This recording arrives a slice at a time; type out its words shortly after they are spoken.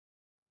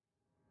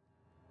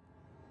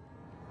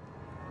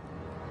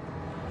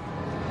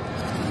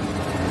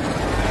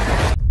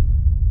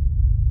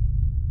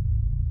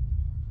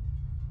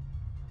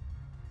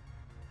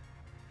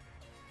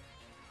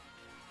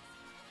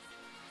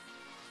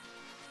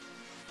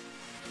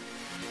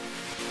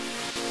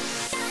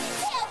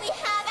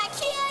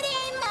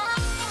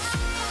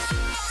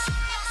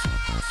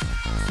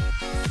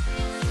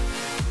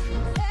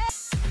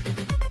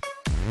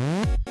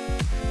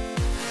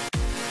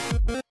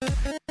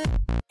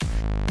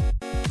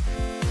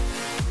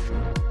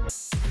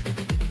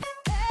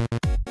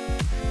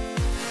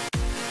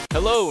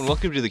and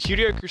welcome to the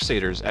Cutie Art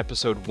Crusaders,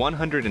 episode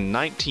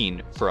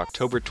 119 for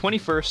October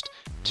 21st,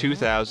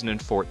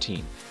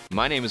 2014.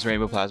 My name is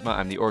Rainbow Plasma,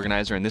 I'm the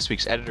organizer and this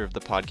week's editor of the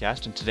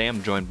podcast, and today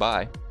I'm joined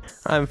by...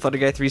 I'm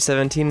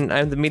Flutterguy317, and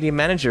I'm the media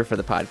manager for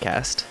the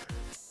podcast.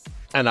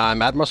 And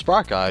I'm Admiral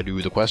Sprock, I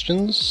do the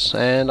questions,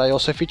 and I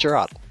also feature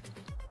art.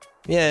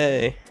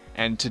 Yay!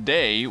 And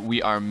today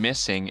we are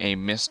missing a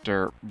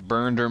Mr.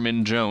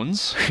 Bernderman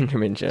Jones.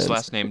 Bernderman Jones. His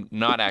last name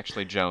not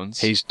actually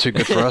Jones. He's too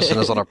good for us and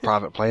is on a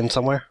private plane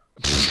somewhere.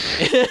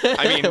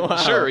 I mean, Wow.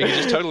 Sure, we can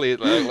just totally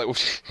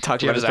Talk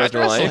do you about have his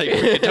personal life. Like,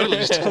 we could totally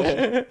just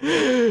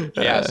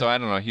yeah, so I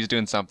don't know. He's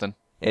doing something.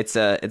 It's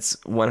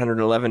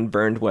 111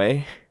 Burned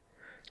Way.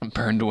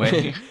 Burned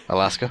Way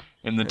Alaska.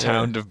 in the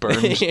town of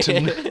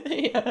Burnton.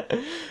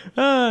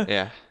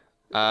 Yeah.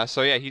 Yeah.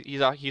 So yeah,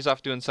 he's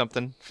off doing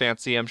something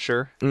fancy, I'm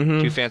sure.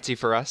 Mhm. Too fancy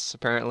for us,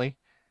 apparently.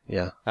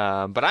 Yeah.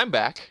 But I'm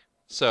back,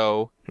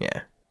 so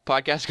Yeah.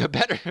 podcast got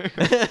better.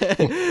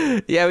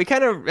 Yeah, we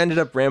kind of ended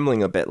up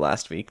rambling a bit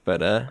last week,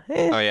 but Oh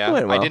yeah, it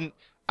went well.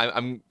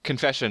 I'm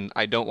confession.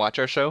 I don't watch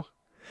our show.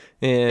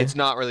 Yeah. It's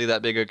not really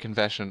that big a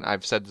confession.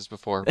 I've said this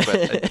before,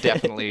 but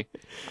definitely,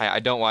 I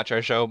don't watch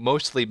our show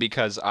mostly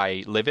because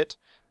I live it.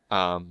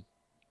 But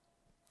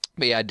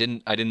yeah, I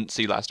didn't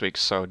see last week.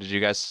 So did you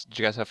guys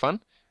have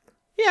fun?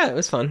 Yeah, it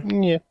was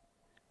fun. Yeah.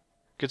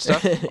 Good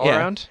stuff all Yeah.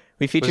 around.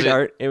 We featured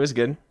art. It was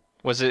good.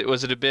 Was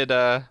it a bit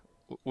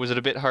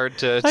hard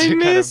to I kind of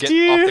missed get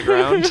you. off the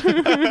ground?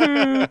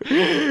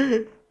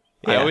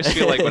 I Yeah. always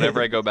feel like whenever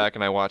I go back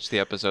and I watch the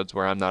episodes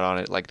where I'm not on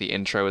it, like the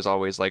intro is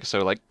always like so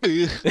like "Ugh,"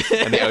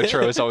 and the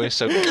outro is always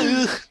so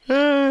 "Ugh."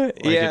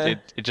 Like, Yeah.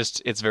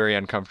 it's very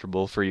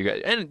uncomfortable for you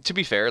guys. And to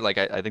be fair, like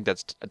I think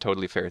that's a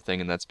totally fair thing,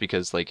 and that's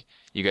because like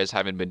you guys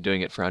haven't been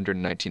doing it for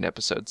 119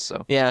 episodes,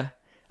 so Yeah.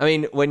 I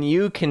mean, when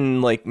you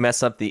can, like,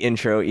 mess up the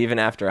intro even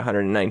after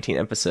 119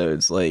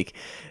 episodes, like,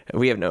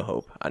 we have no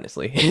hope,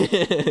 honestly.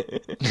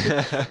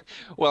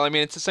 well, I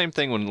mean, it's the same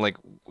thing when, like,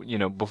 you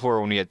know,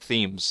 before when we had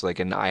themes, like,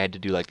 and I had to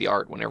do, like, the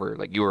art whenever,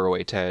 like, you were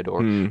away, Ted,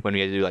 or when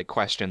we had to do, like,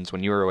 questions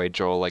when you were away,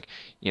 Joel, like,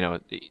 you know,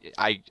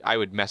 I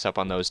would mess up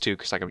on those, too,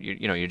 because, like,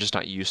 you know, you're just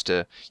not used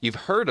to, you've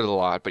heard it a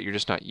lot, but you're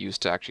just not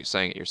used to actually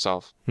saying it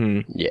yourself.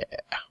 Yeah.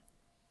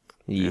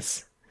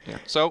 Yes. Yeah.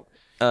 So,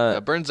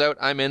 Burns Out,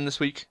 I'm in this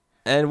week.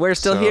 And we're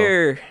still So-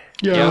 here.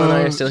 Yeah. Joe and I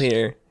are still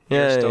here.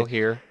 You're Yay. still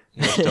here.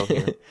 You're still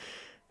here.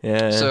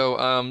 Yeah.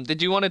 So,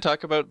 did you want to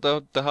talk about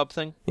the hub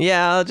thing?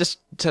 Yeah, I'll just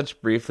touch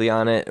briefly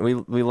on it.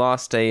 We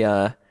lost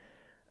a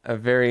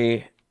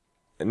very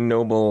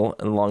noble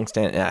and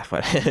long-standing.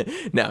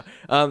 No,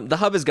 the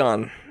hub is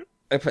gone.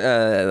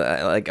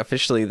 Like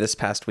officially this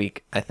past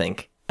week, I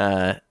think.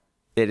 It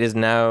is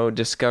now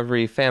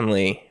Discovery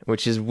Family,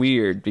 which is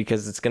weird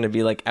because it's going to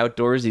be like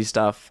outdoorsy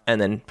stuff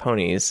and then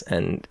ponies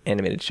and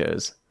animated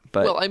shows.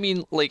 But Well, I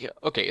mean, like,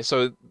 okay,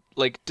 so,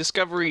 like,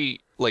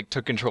 Discovery, like,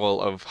 took control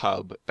of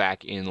Hub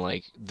back in,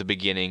 like, the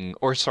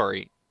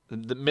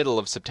middle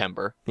of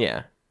September,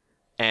 yeah.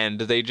 and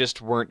they just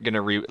weren't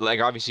gonna like,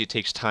 obviously it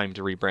takes time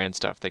to rebrand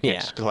stuff. They can't Yeah.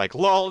 just be like,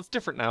 lol, it's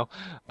different now.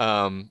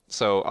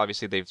 So,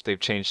 obviously they've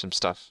changed some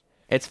stuff.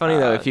 It's funny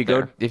though, if you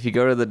there.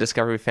 go to the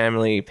Discovery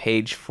Family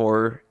page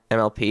for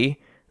MLP,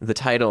 the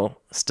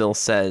title still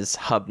says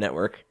Hub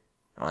Network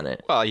on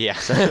it. Well, yeah.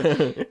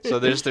 So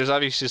there's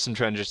obviously some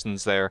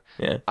transitions there.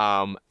 Yeah.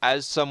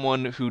 As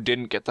someone who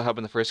didn't get the Hub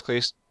in the first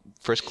place,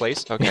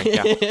 okay,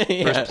 yeah.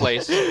 Yeah. First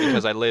place,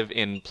 because I live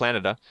in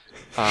Planeta.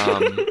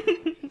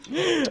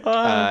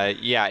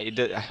 Yeah,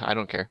 I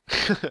don't care.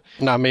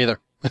 Not me either.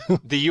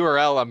 The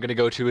URL I'm going to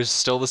go to is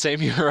still the same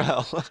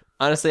URL.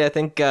 Honestly, I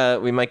think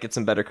we might get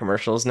some better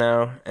commercials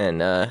now, and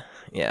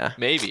yeah.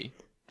 Maybe.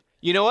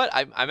 You know what?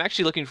 I'm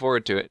actually looking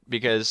forward to it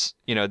because,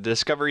 you know,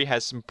 Discovery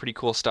has some pretty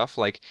cool stuff.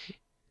 Like,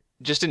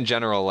 just in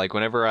general, like,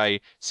 whenever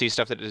I see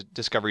stuff that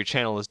Discovery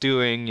Channel is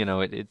doing, you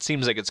know, it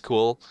seems like it's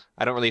cool.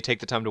 I don't really take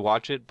the time to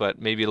watch it, but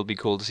maybe it'll be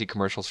cool to see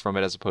commercials from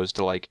it as opposed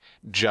to, like,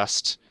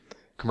 just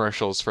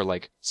commercials for,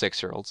 like,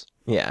 6-year-olds.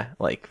 Yeah,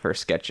 like for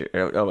Skechers.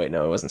 Oh wait,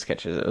 no, it wasn't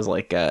Skechers. It was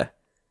like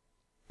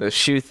those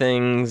shoe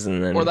things,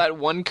 and then Or that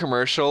one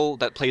commercial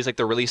that plays like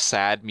the really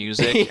sad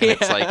music, and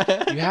it's like,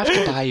 you have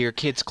to buy your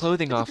kids'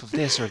 clothing off of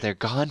this or they're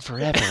gone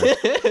forever.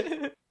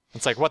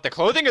 It's like, what, the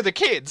clothing or the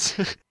kids?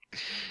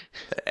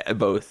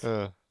 both.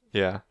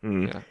 Yeah.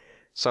 Mm. Yeah.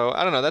 So,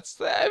 I don't know,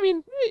 I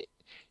mean,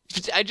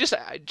 I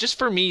just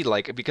for me,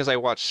 like, because I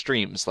watch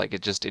streams, like,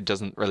 it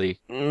doesn't really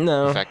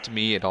No. affect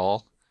me at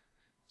all.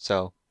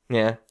 So,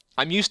 Yeah.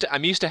 I'm used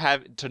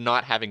to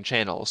not having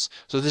channels.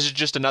 So this is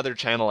just another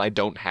channel I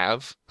don't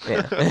have.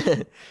 Yeah.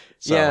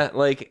 So- Yeah,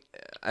 like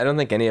I don't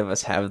think any of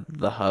us have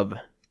the Hub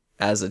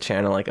as a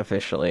channel, like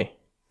officially.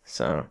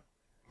 So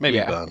Maybe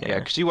yeah, Bun. yeah,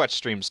 because you watch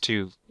streams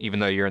too, even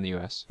though you're in the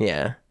US.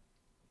 yeah.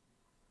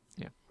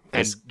 Yeah,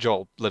 and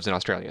Joel lives in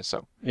Australia,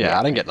 so Yeah,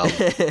 I didn't get none.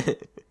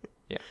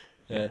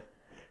 Yeah.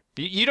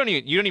 you don't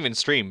even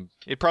stream.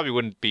 It probably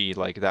wouldn't be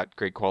like that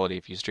great quality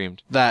if you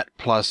streamed. That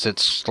plus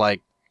it's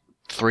like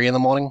 3 in the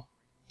morning.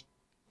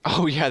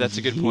 Oh yeah, that's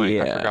a good point.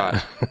 I Yeah.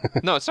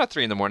 forgot. No, it's not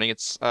 3 in the morning.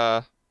 It's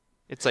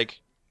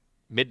like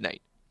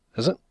midnight.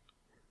 Is it?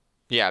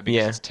 Yeah,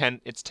 because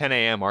it's 10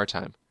 a.m. our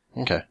time.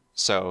 Okay.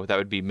 So that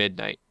would be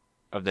midnight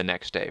of the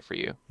next day for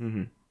you.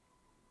 Mm-hmm.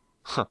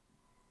 Huh.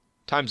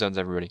 Time zones,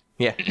 everybody.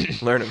 Yeah,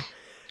 learn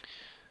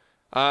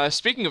them.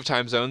 Speaking of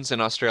time zones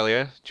in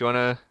Australia, do you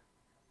want to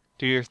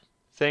do your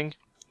thing?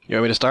 You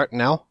want me to start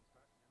now?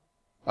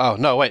 Oh,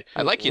 no, wait.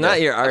 I'd like you Not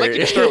to, your I'd like art.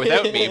 you to start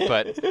without me,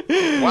 but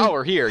while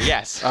we're here,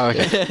 yes. Oh,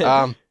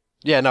 okay.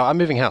 Yeah, no, I'm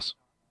moving house.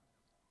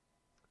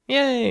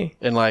 Yay!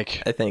 In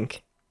like I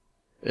think.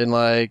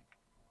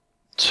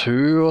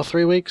 2 or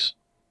 3 weeks.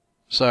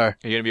 So, Are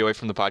you going to be away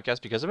from the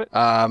podcast because of it?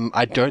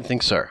 I don't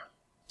think so.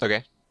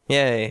 Okay.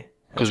 Yay!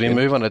 Because we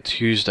move on a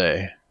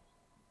Tuesday.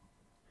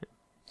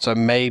 So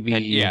maybe...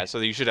 And, yeah, so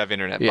you should have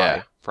internet Yeah.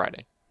 by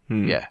Friday.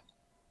 Yeah.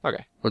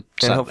 Okay. Or And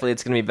Saturday. hopefully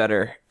it's gonna be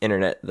better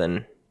internet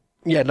than.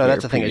 Yeah, no, your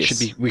that's the thing. It should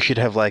previous- be. We should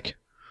have like,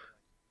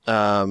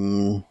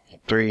 3,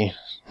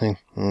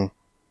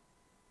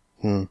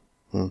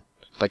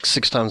 like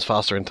 6 times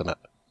faster internet.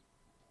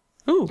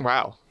 Ooh!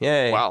 Wow.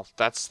 Yay! Wow,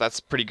 that's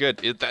pretty good.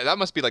 That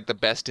must be like the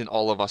best in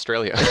all of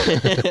Australia.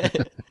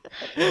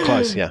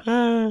 Close,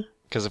 yeah.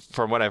 Because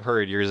from what I've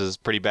heard, yours is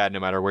pretty bad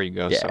no matter where you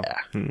go. Yeah.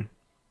 So.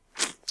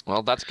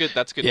 Well, that's good.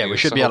 That's good Yeah, news. we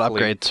should So be able to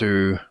hopefully-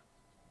 upgrade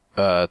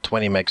to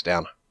 20 megs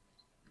down.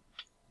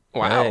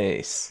 Wow.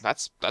 Nice.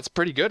 That's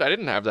pretty good. I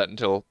didn't have that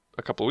until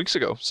a couple of weeks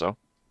ago. So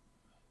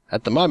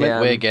At the moment, Yeah,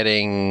 we're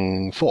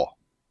getting 4.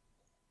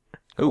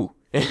 Ooh!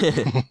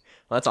 Well,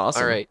 that's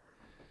awesome. all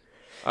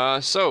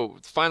right. So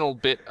final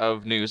bit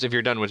of news. If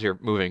you're done with your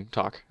moving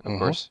talk, of Mhm.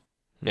 course.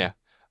 Yeah.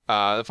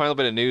 The final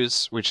bit of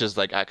news, which is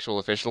like actual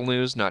official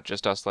news, not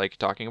just us like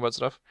talking about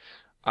stuff.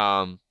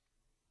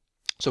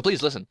 So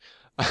please listen.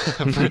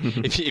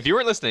 If you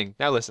weren't listening,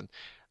 now listen.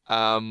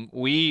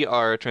 We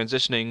are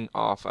transitioning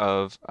off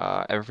of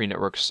Everfree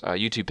Network's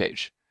YouTube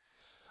page.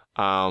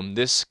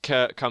 This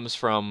comes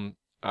from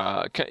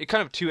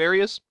kind of 2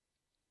 areas.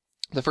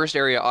 The first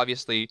area,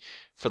 obviously,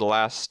 for the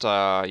last,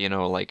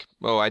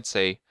 I'd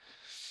say,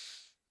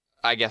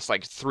 I guess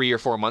like 3 or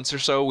 4 months or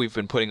so, we've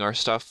been putting our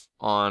stuff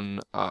on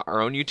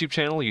our own YouTube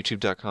channel,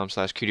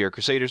 youtube.com/Cutie Art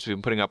Crusaders. We've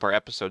been putting up our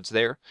episodes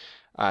there,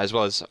 as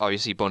well as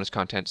obviously bonus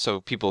content, so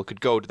people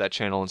could go to that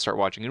channel and start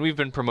watching. And we've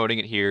been promoting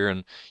it here,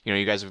 and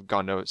you guys have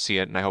gone to see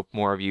it, and I hope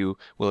more of you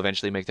will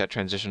eventually make that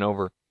transition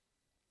over.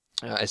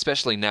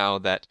 Especially now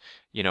that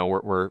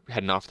we're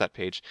heading off that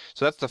page.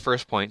 So that's the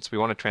first point. So we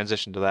want to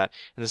transition to that.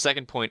 And the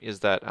second point is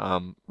that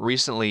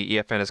recently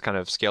EFN has kind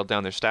of scaled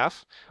down their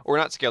staff, or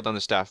not scaled down their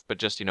staff, but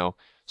just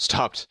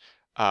stopped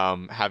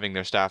having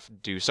their staff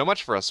do so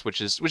much for us,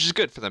 which is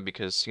good for them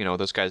because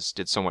those guys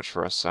did so much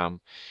for us.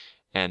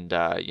 And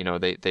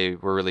they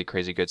were really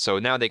crazy good. So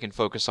now they can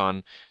focus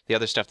on the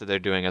other stuff that they're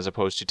doing as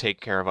opposed to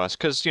take care of us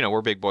because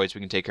we're big boys.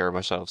 We can take care of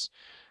ourselves.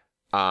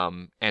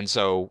 And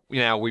so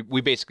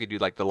we basically do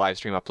like the live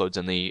stream uploads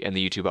and the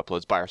YouTube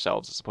uploads by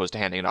ourselves as opposed to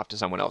handing it off to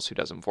someone else who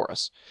does them for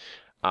us,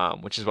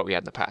 which is what we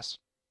had in the past.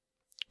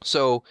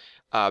 So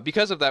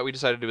because of that, we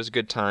decided it was a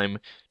good time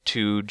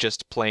to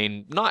just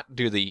plain not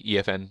do the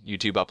EFN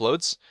YouTube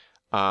uploads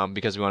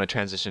because we want to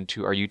transition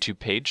to our YouTube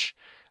page.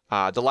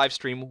 The live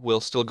stream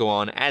will still go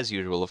on as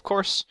usual, of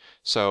course,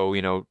 so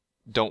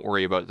don't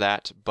worry about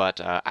that. But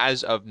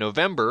as of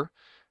November,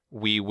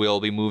 we will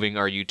be moving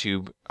our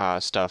YouTube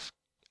stuff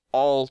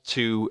all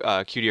to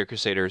Cutie Art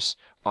Crusaders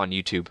on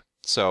YouTube.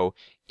 So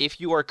if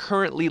you are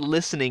currently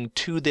listening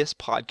to this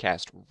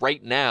podcast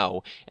right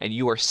now and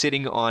you are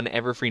sitting on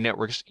Everfree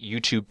Network's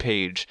YouTube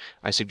page,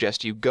 I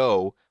suggest you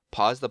go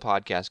pause the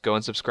podcast, go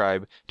and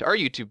subscribe to our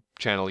YouTube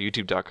channel,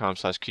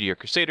 youtube.com/Cutie Art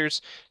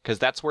Crusaders, because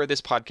that's where this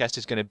podcast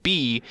is going to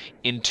be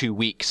in 2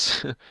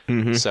 weeks.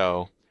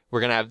 So we're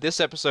going to have this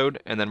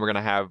episode, and then we're going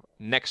to have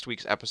next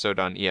week's episode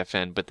on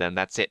EFN, but then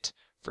that's it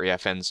for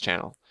EFN's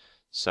channel.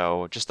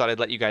 So just thought I'd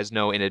let you guys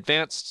know in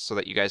advance so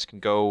that you guys can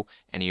go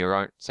and you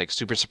aren't like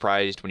super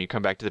surprised when you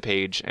come back to the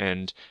page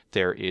and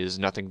there is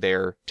nothing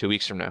there 2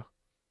 weeks from now.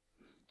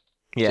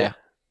 Yeah.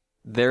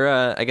 They're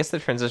I guess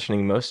they're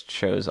transitioning most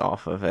shows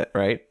off of it,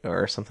 right?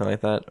 Or something like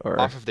that, or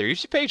Off of their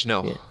YouTube page?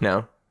 No. Yeah.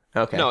 No.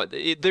 Okay. No,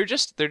 they're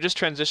just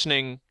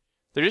transitioning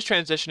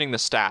the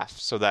staff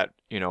so that,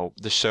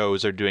 the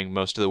shows are doing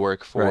most of the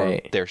work for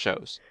their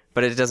shows.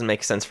 But it doesn't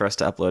make sense for us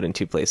to upload in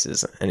 2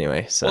 places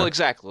anyway. So Well,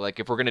 exactly. Like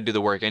if we're going to do the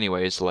work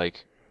anyways,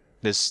 like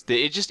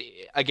it just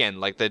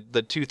again, like the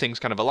 2 things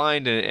kind of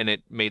aligned and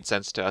it made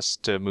sense to us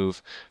to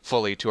move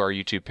fully to our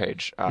YouTube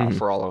page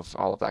for all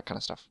of that kind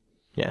of stuff.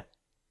 Yeah.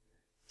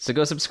 So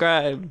go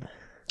subscribe.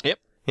 Yep.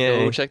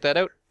 Yay. Go check that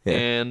out. Yeah.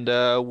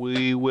 And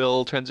we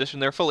will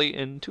transition there fully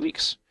in 2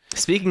 weeks.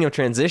 Speaking of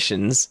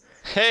transitions,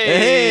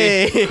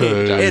 Hey!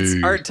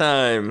 it's art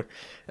time.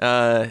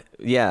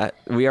 Yeah,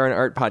 we are an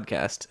art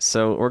podcast,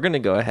 so we're gonna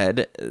go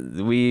ahead.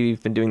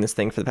 We've been doing this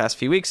thing for the past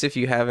few weeks. If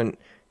you haven't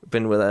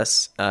been with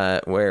us,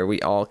 where we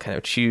all kind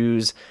of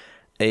choose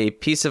a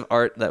piece of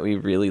art that we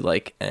really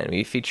like and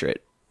we feature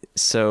it.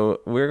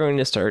 So we're going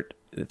to start,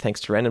 thanks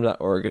to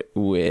random.org,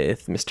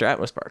 with Mr.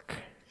 Atmospark.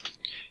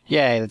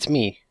 Yay, that's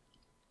me.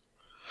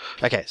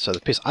 Okay, so the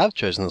piece I've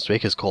chosen this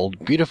week is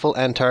called Beautiful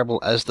and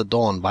Terrible as the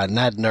Dawn by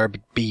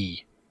Nadnerbit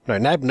B. No,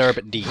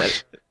 Nadnerbit D.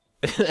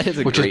 That is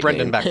a which is great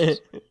Brendan name.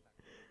 backwards.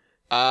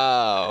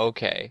 Oh,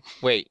 okay.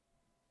 Wait,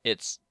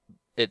 it's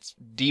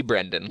D.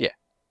 Brendan. Yeah.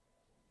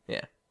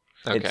 Yeah.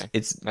 Okay.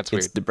 It's That's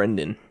it's weird. the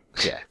Brendan.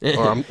 Yeah,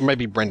 or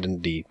maybe Brendan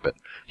D. But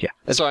yeah,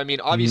 So I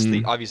mean,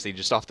 obviously,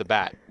 just off the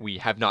bat, we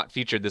have not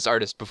featured this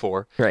artist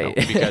before, Right.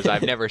 Because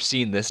I've never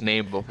seen this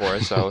name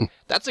before, so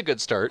that's a good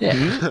start.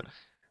 Yeah.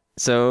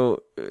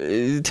 So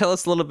tell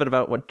us a little bit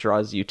about what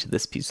draws you to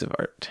this piece of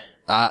art.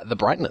 the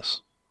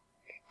brightness.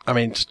 I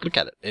mean, just look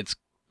at it. It's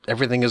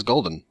everything is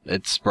golden.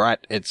 It's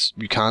bright.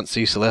 You can't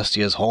see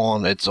Celestia's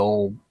horn. It's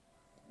all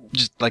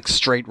just like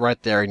straight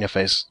right there in your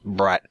face,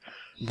 bright.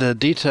 The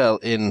detail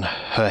in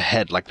her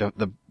head, like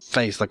the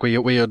face, like where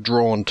you're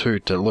drawn to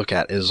look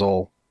at, is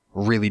all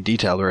really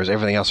detailed, whereas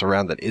everything else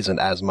around it isn't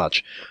as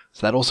much.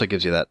 So that also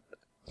gives you that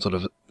sort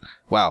of,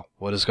 wow,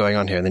 what is going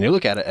on here? And then you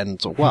look at it and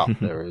it's like, wow,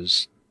 there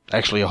is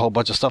actually a whole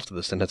bunch of stuff to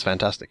this, and it's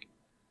fantastic.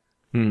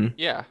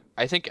 Yeah,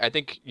 I think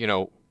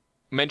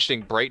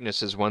mentioning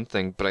brightness is one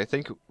thing, but I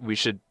think we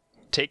should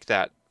take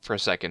that for a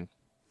second,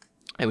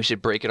 and we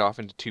should break it off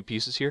into two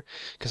pieces here,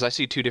 because I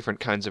see two different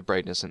kinds of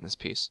brightness in this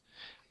piece.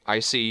 I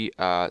see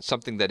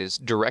something that is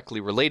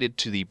directly related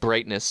to the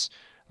brightness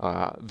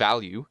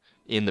value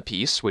in the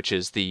piece, which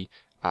is the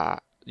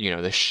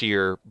the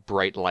sheer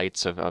bright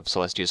lights of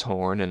Celestia's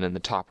horn, and in the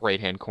top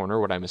right-hand corner,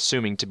 what I'm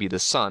assuming to be the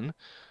sun.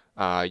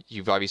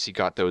 You've obviously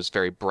got those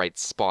very bright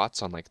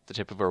spots on like the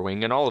tip of her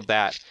wing, and all of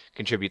that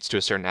contributes to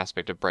a certain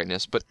aspect of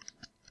brightness. But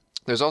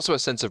there's also a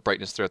sense of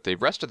brightness throughout the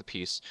rest of the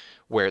piece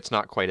where it's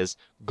not quite as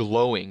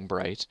glowing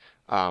bright,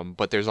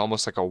 but there's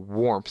almost like a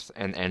warmth,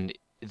 and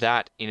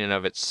that in and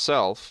of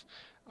itself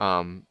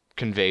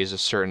conveys a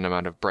certain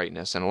amount of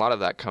brightness, and a lot of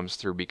that comes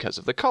through because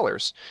of the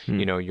colors.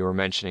 You were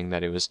mentioning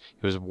that it was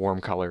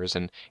warm colors,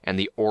 and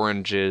the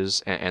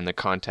oranges and the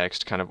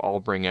context kind of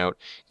all bring out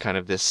kind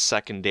of this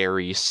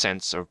secondary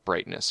sense of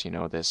brightness,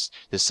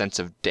 this sense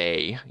of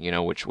day,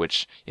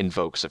 which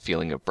invokes a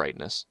feeling of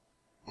brightness.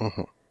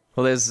 Mm-hmm.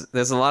 Well,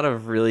 there's a lot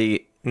of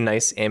really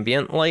nice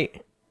ambient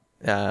light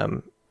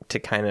to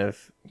kind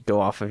of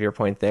go off of your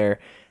point there.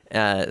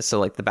 So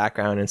like the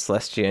background in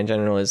Celestia in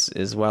general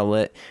is well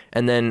lit,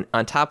 and then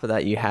on top of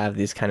that you have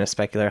these kind of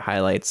specular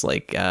highlights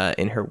like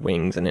in her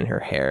wings and in her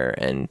hair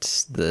and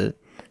the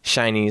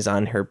shinies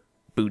on her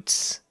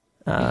boots,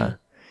 and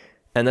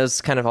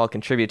those kind of all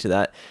contribute to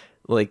that.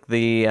 Like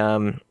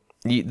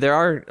there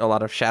are a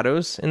lot of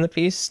shadows in the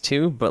piece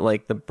too, but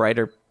like the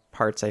brighter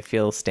parts I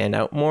feel stand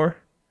out more,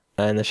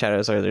 and the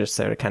shadows are just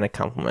there to kind of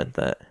complement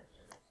that.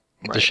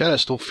 The shadows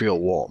still feel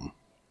warm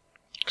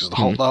because the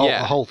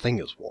whole thing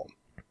is warm.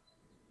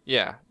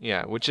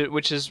 Yeah,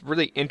 which is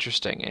really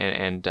interesting,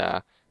 and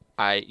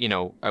I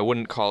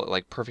wouldn't call it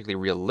like perfectly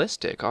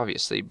realistic,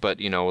 obviously,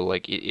 but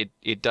like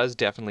it does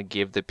definitely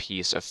give the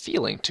piece a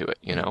feeling to it,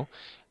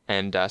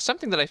 and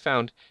something that I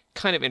found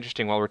kind of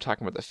interesting while we're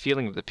talking about the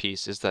feeling of the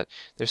piece is that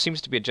there seems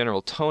to be a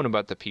general tone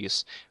about the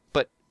piece,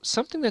 but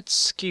something that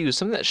skews,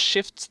 something that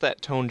shifts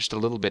that tone just a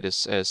little bit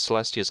is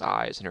Celestia's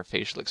eyes and her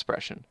facial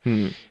expression.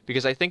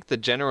 Because I think the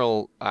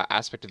general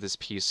aspect of this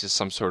piece is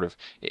some sort of,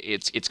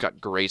 it's got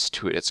grace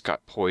to it, it's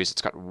got poise,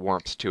 it's got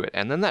warmth to it.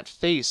 And then that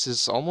face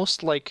is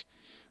almost like,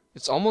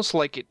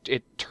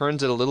 it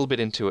turns it a little bit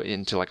into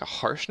like a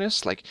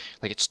harshness, like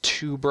it's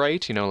too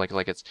bright,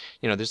 like it's,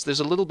 there's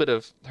a little bit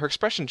of, her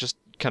expression just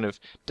kind of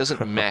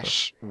doesn't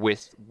mesh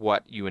with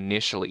what you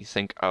initially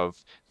think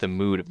of the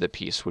mood of the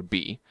piece would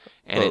be,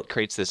 and it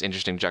creates this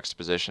interesting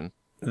juxtaposition.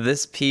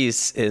 This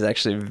piece is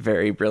actually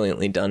very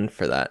brilliantly done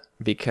for that,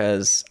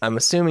 because I'm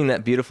assuming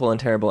that Beautiful and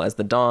Terrible as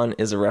the Dawn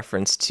is a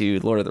reference to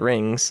Lord of the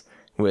Rings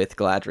with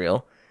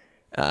Galadriel,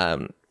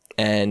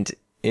 and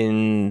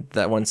in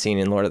that one scene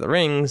in Lord of the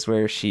Rings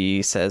where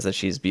she says that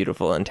she's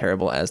beautiful and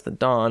terrible as the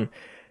dawn,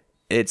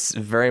 it's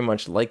very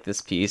much like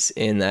this piece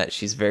in that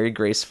she's very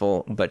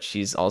graceful, but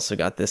she's also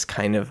got this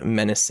kind of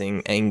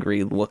menacing,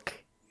 angry look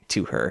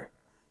to her.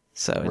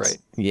 So it's,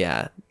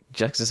 yeah,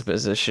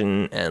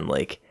 juxtaposition and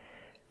like,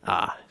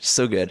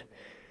 so good.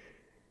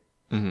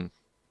 Mm-hmm.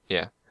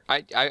 Yeah,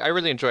 I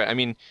really enjoy it. I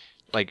mean,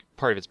 like,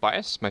 part of it's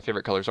bias. My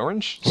favorite color is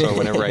orange, so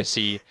whenever I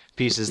see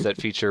pieces that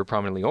feature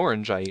prominently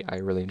orange, I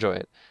really enjoy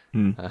it.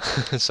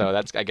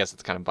 So I guess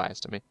it's kind of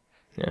biased to me.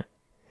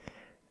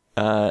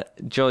 Yeah.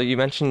 Joel, you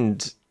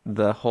mentioned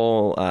the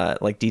whole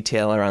like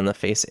detail around the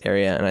face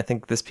area, and I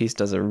think this piece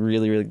does a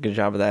really, really good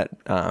job of that.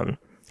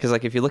 Because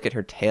like if you look at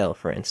her tail,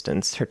 for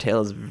instance, her tail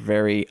is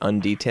very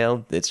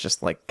undetailed. It's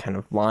just like kind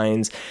of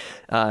lines.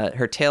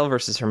 Her tail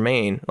versus her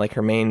mane, like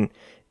her mane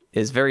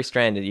is very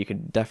stranded. You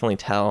could definitely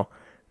tell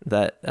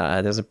that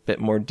there's a bit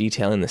more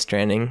detail in the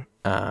stranding.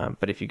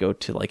 But if you go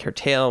to like her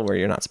tail, where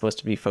you're not supposed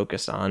to be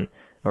focused on,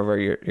 or where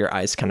your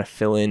eyes kind of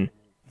fill in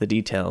the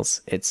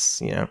details,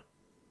 it's,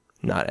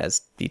 not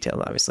as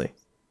detailed, obviously.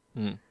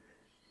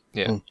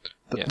 Yeah.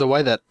 The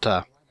way that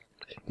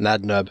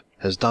Nadnub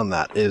has done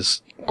that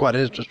is quite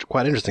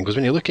interesting, because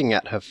when you're looking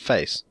at her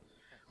face,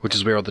 which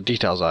is where all the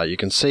details are, you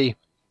can see,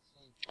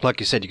 like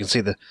you said, you can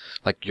see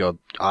your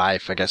eye,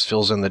 I guess,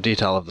 fills in the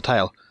detail of the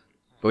tail.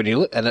 But when you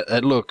look at it,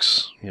 it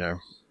looks,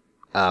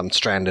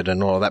 stranded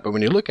and all of that. But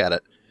when you look at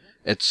it,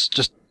 It's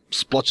just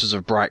splotches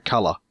of bright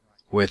color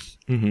with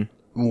Mm-hmm.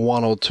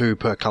 1 or 2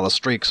 per color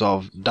streaks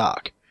of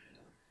dark.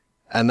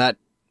 And that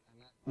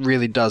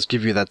really does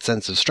give you that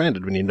sense of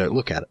stranded when you don't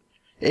look at it.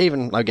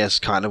 Even, I guess,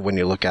 kind of when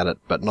you look at it,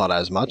 but not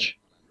as much.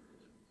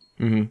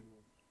 Mm-hmm.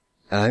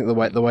 And I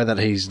think the way that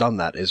he's done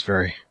that is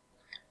very,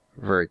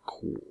 very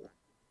cool.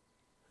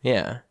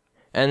 Yeah,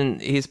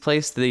 and he's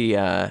placed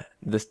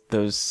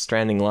those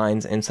stranding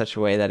lines in such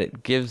a way that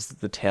it gives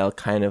the tail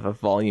kind of a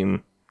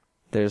volume.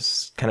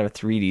 There's kind of a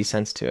 3D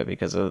sense to it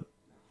because of,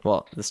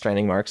 well, the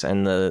stranding marks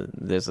and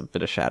there's a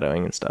bit of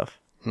shadowing and stuff.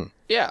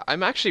 Yeah,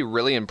 I'm actually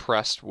really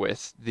impressed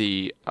with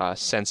the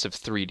sense of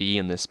 3D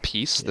in this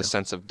piece, the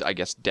sense of, I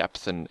guess,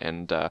 depth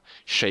and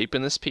shape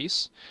in this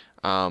piece.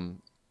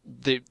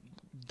 The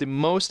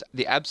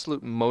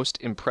absolute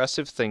most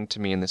impressive thing to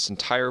me in this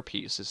entire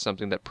piece is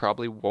something that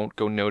probably won't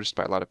go noticed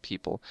by a lot of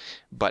people,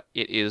 but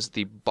it is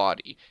the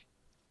body.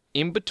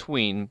 In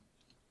between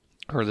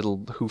her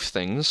little hoof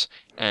things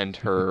and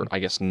her, I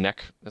guess,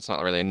 neck, that's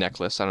not really a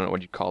necklace, I don't know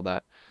what you'd call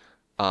that.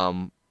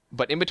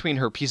 But in between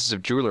her pieces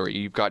of jewelry,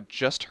 you've got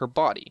just her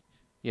body,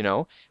 you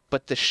know?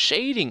 But the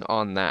shading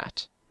on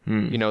that,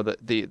 you know,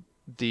 the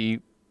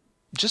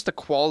just the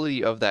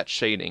quality of that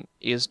shading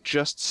is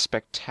just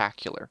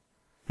spectacular.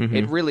 Mm-hmm.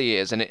 It really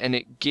is, and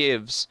it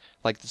gives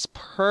like this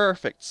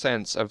perfect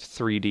sense of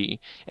 3D.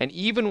 And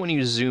even when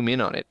you zoom in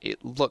on it,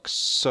 it looks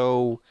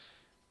so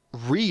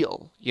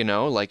real, you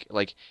know? Like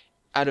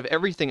out of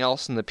everything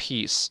else in the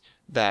piece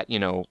that, you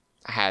know,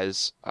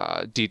 has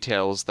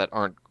details that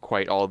aren't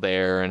quite all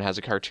there and has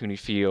a cartoony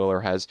feel, or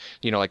has,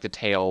 you know, like the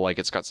tail, like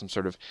it's got some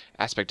sort of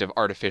aspect of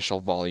artificial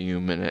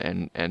volume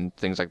and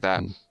things like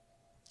that.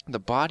 The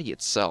body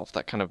itself,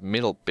 that kind of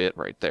middle bit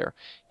right there,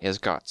 has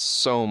got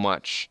so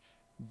much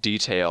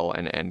detail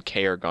and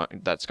care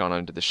that's gone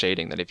into the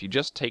shading that if you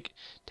just take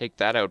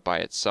that out by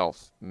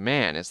itself,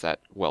 man, is that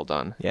well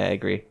done. Yeah, I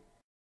agree.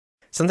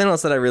 Something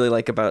else that I really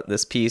like about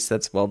this piece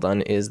that's well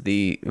done is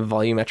the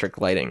volumetric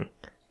lighting.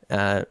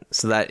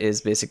 So that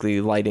is basically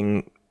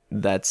lighting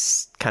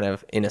that's kind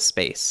of in a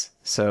space.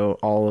 So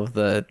all of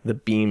the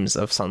beams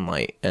of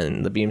sunlight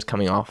and the beams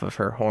coming off of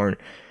her horn,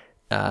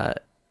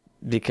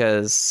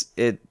 because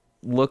it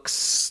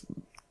looks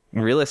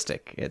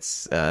realistic.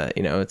 It's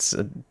you know, it's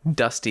a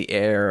dusty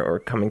air or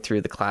coming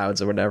through the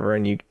clouds or whatever,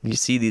 and you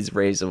see these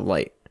rays of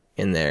light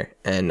in there.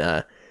 And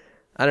I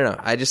don't know,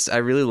 I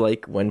really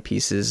like when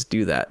pieces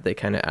do that. They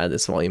kind of add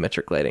this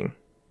volumetric lighting.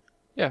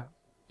 Yeah.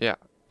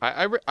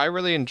 I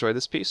really enjoy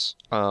this piece.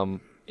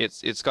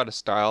 It's got a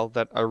style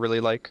that I really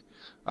like.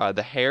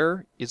 The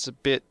hair is a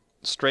bit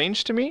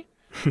strange to me,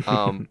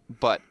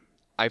 but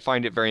I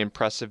find it very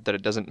impressive that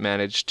it doesn't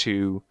manage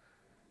to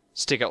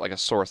stick out like a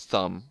sore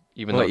thumb,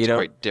 even though it's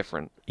quite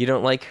different. You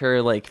don't like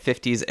her like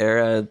 50s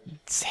era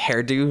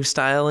hairdo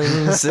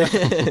stylings?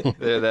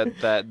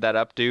 that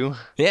updo?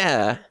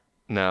 Yeah.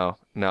 No,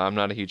 I'm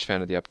not a huge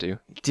fan of the updo.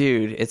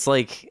 Dude, it's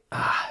like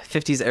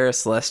 50s era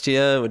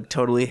Celestia would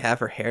totally have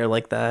her hair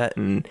like that,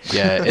 and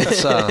yeah,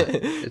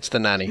 it's the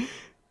nanny.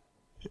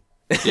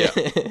 Yeah.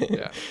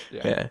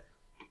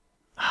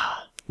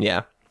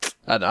 Yeah.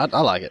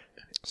 I like it.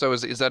 So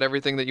is that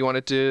everything that you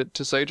wanted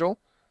to say, Joel?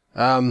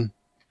 I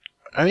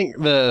think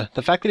the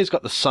fact that he's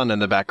got the sun in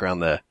the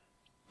background there,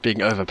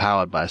 being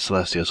overpowered by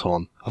Celestia's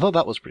horn, I thought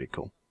that was pretty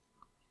cool.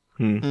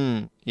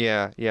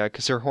 Yeah,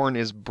 because her horn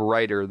is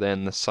brighter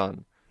than the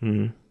sun.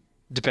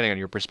 Depending on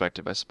your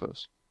perspective, I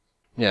suppose.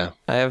 Yeah.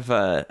 I have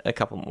a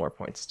couple more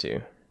points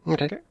too.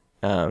 Okay.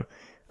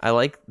 I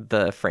like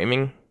the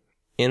framing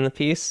in the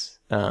piece.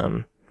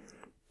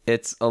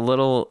 It's a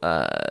little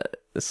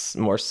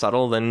more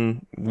subtle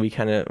than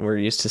we're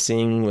used to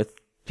seeing with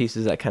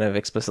pieces that kind of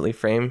explicitly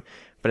frame.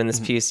 But in this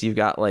piece, you've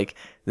got like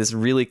this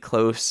really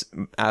close,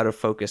 out of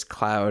focus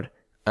cloud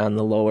on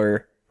the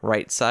lower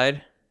right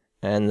side,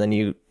 and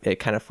then it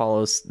kind of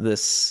follows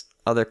this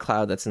other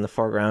cloud that's in the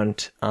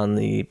foreground on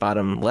the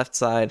bottom left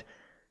side.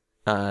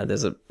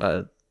 There's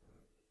a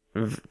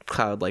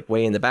cloud like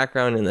way in the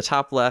background in the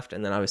top left,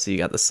 and then obviously you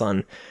got the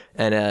sun,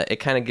 and it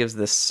kind of gives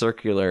this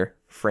circular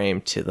frame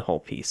to the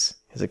whole piece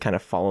because it kind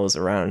of follows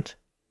around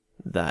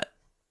that.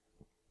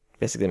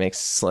 Basically makes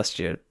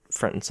Celestia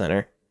front and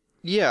center.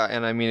 Yeah,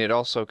 and I mean it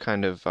also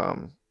kind of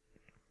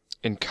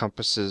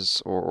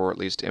encompasses or at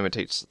least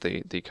imitates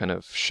the kind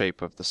of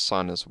shape of the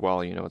sun as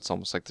well. You know, it's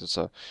almost like there's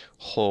a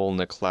hole in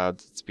the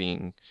clouds that's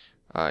being,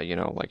 you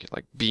know,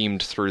 like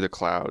beamed through the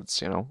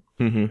clouds. You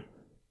know,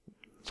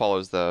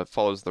 follows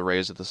the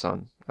rays of the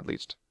sun at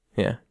least.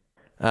 Yeah,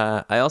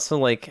 I also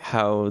like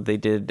how they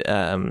did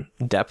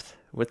depth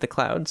with the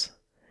clouds,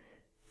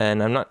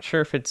 and I'm not sure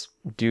if it's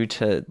due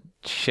to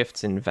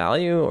shifts in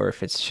value or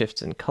if it's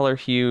shifts in color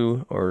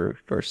hue or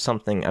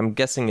something. I'm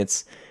guessing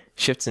it's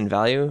shifts in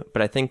value,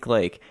 but I think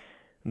like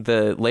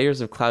the layers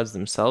of clouds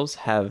themselves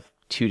have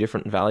two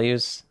different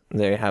values.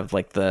 They have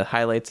like the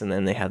highlights and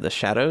then they have the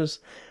shadows,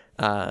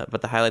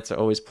 but the highlights are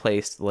always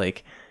placed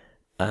like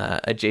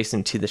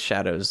adjacent to the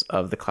shadows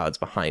of the clouds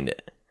behind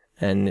it,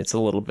 and it's a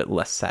little bit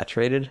less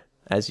saturated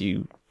as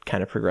you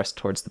kind of progress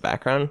towards the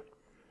background.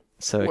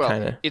 So it Well,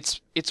 kind of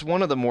it's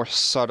one of the more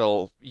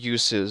subtle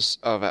uses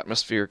of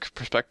atmospheric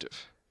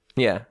perspective.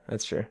 yeah,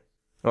 that's true.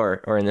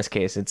 Or in this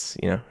case, it's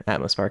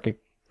atmospheric Of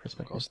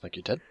perspective. course, thank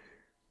you, Ted.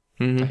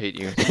 I hate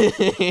you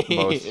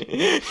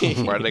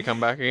both. Why did they come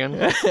back again?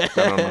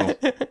 I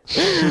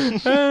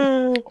don't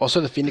know. Also,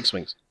 the Phoenix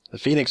wings. The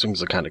Phoenix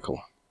wings are kind of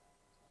cool.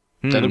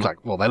 They look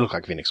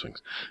like Phoenix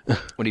wings.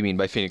 What do you mean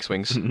by Phoenix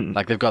wings?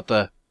 Like they've got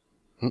her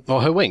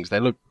wings. They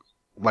look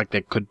like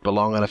they could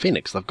belong on a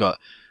phoenix.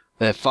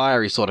 They're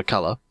fiery sort of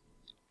color,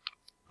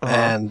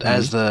 and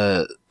as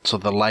the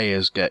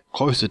layers get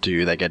closer to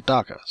you, they get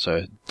darker.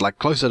 So like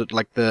closer to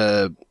like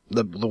the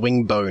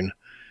wing bone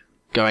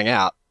going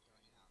out,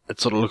 it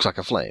sort of looks like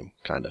a flame,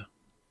 kind of.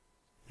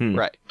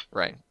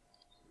 Right.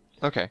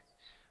 Okay.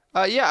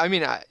 Yeah, I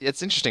mean,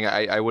 it's interesting.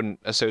 I wouldn't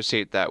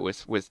associate that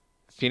with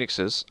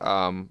phoenixes.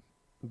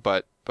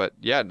 But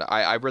yeah,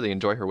 I really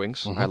enjoy her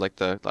wings. Mm-hmm. I like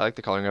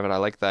the coloring of it. I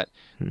like that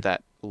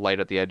light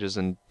at the edges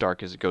and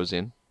dark as it goes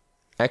in.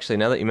 Actually,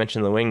 now that you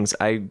mention the wings,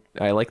 I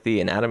like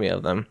the anatomy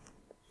of them.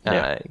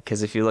 Yeah.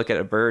 Because if you look at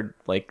a bird,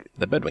 like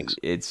The bird wings.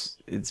 it's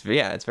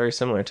very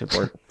similar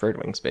to bird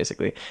wings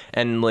basically,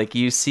 and like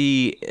you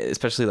see,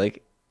 especially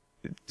like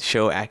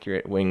show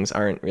accurate wings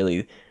aren't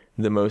really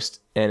the most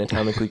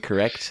anatomically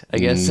correct, I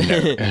guess.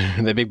 No.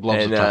 They're big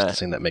blobs of And,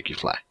 plasticine that make you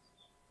fly.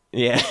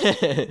 Yeah.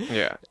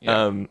 Yeah.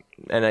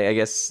 And I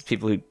guess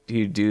people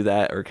who do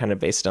that or kind of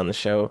based it on the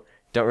show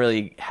don't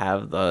really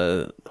have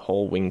the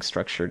whole wing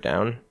structure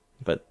down,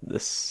 but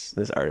this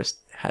artist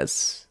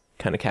has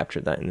kind of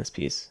captured that in this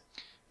piece.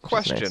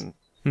 Question: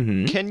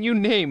 Mm-hmm. Can you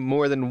name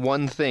more than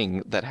one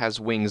thing that has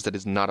wings that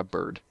is not a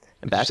bird?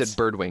 Bats? You said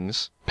bird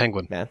wings.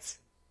 Penguin. Bats.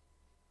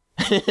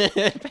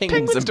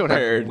 Penguins a don't have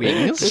bird.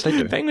 wings. They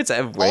do. Penguins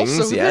have wings.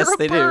 Also, yes, they're a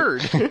they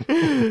bird.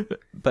 do.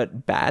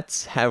 But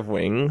bats have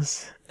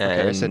wings. And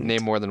Okay, I said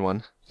name more than one.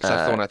 'Cause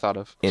that's the one I thought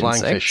of. Flying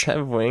insects fish.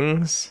 have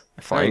wings.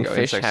 Flying go,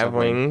 fish insects have have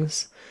wings.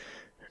 wings.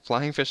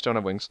 Flying fish don't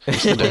have wings,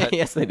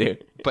 Yes, they do.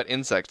 but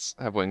insects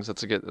have wings.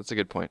 That's a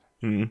good point.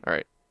 Hmm. All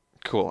right,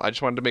 cool. I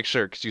just wanted to make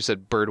sure because you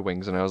said bird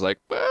wings, and I was like,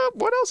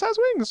 what else has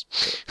wings?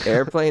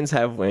 Airplanes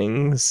have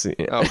wings.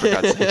 Oh, for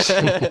God's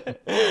sake!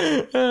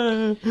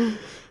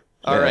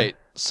 All right.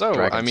 So,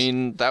 Dragons. I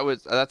mean,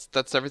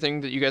 that's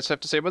everything that you guys have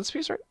to say about this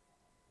piece, right?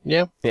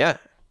 Yeah. Yeah.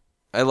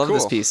 I love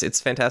this Cool. piece. It's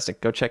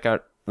fantastic. Go check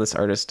out this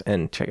artist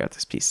and check out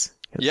this piece.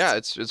 Yeah,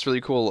 it's really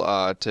cool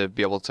to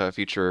be able to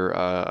feature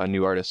a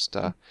new artist.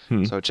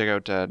 So check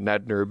out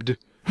Nadnerbed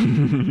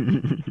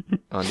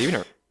on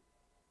DeviantArt.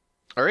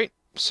 All right,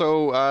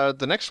 so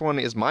the next one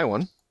is my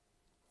one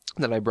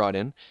that I brought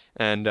in,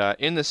 and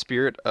in the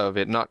spirit of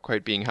it not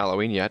quite being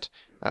Halloween yet,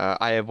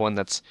 I have one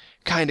that's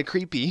kind of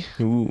creepy,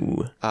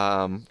 Ooh.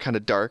 kind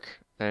of dark,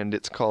 and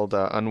it's called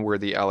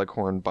Unworthy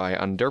Alicorn by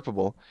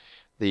Underpable,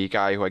 the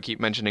guy who I keep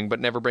mentioning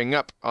but never bring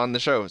up on the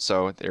show.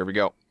 So there we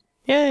go.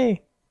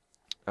 Yay.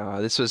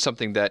 This was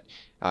something that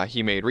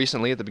he made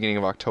recently at the beginning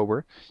of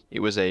October. It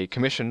was a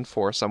commission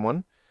for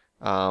someone,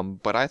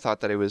 but I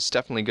thought that it was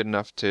definitely good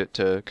enough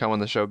to come on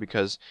the show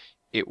because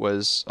it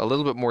was a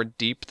little bit more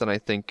deep than I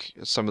think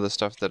some of the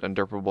stuff that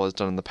Underpable has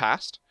done in the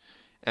past.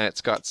 And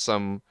it's got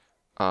some...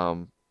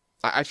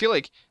 I feel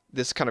like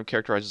this kind of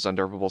characterizes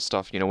Underpable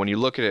stuff. You know, when you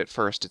look at it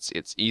first,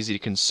 it's easy to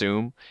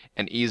consume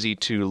and easy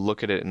to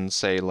look at it and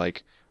say,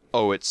 like,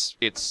 oh,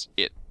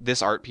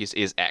 this art piece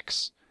is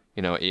X.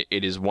 You know,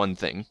 it is one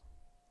thing.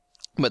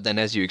 But then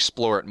as you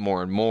explore it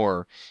more and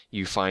more,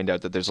 you find out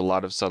that there's a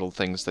lot of subtle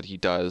things that he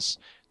does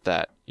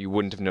that you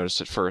wouldn't have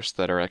noticed at first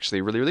that are actually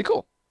really, really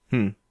cool.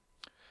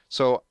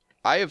 So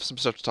I have some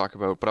stuff to talk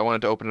about, but I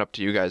wanted to open it up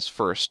to you guys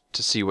first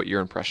to see what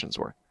your impressions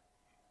were.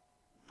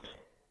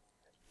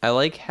 I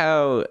like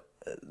how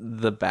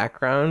the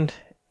background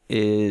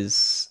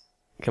is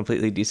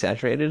completely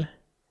desaturated,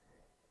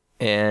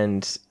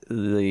 and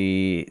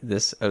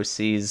this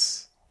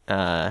OC's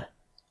kind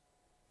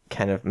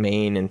of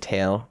mane and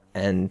tail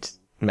and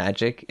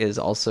magic is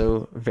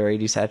also very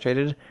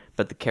desaturated,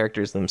 but the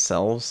characters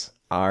themselves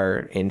are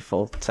in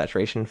full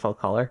saturation, full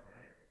color.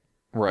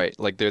 Right,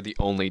 like they're the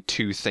only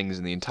two things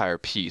in the entire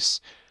piece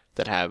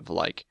that have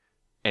like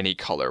any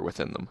color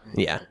within them.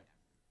 Yeah.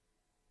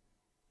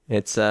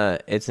 It's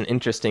an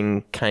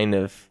interesting kind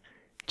of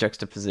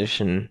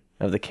juxtaposition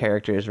of the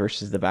characters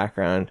versus the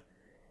background.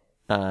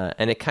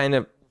 And it kind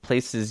of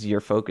places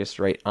your focus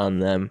right on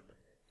them,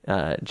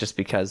 just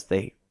because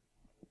they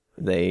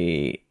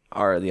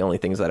are the only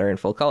things that are in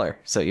full color.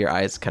 So your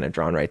eyes kind of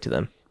drawn right to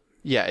them.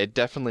 Yeah, it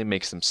definitely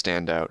makes them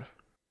stand out.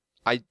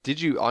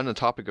 On the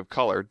topic of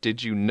color,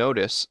 did you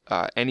notice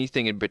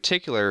anything in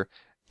particular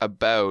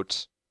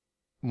about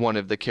one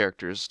of the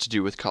characters to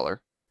do with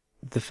color?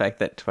 The fact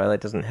that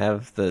Twilight doesn't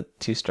have the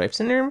two stripes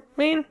in her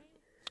mane?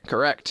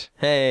 Correct.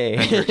 Hey.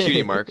 And her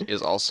cutie mark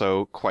is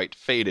also quite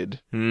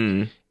faded.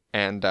 Hmm.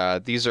 And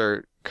these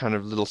are kind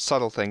of little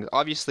subtle things.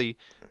 Obviously,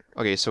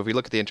 okay, so if we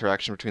look at the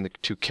interaction between the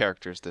two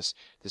characters, this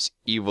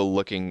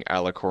evil-looking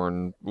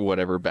alicorn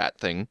whatever bat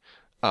thing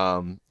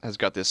has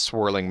got this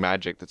swirling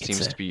magic that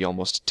seems to be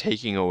almost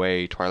taking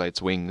away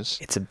Twilight's wings.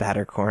 It's a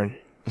battercorn.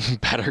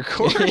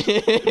 Battercorn.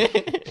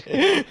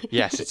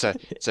 Yes,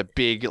 it's a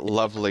big,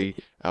 lovely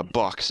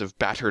box of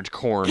battered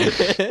corn,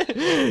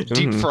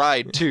 deep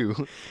fried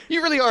too.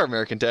 You really are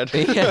American Dad.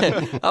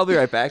 Yeah, I'll be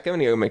right back. I'm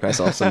gonna go make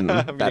myself some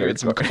I'm gonna battered get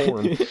some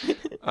corn.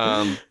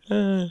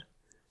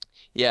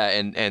 Yeah,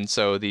 and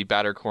so the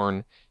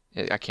battercorn.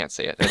 I can't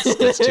say it.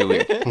 That's too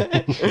weird.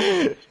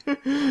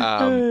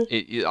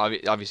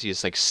 Obviously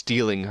it's like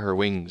stealing her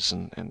wings,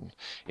 and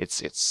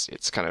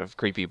it's kind of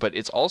creepy, but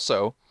it's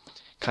also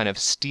kind of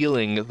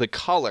stealing the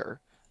color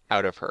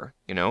out of her,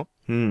 you know?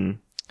 In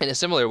a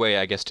similar way,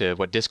 I guess, to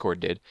what Discord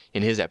did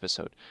in his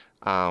episode.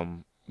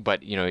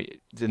 But, you know,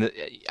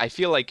 I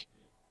feel like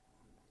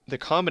the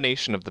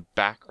combination of the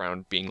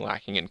background being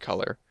lacking in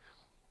color,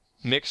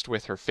 mixed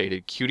with her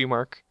faded cutie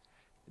mark,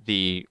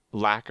 the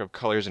lack of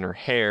colors in her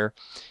hair,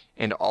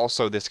 and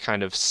also this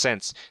kind of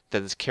sense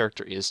that this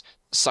character is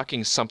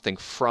sucking something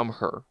from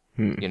her,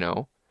 you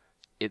know?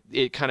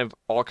 It kind of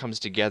all comes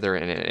together,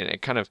 and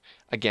it kind of,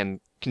 again,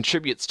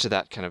 contributes to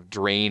that kind of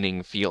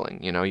draining feeling.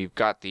 You know, you've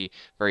got the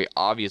very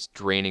obvious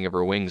draining of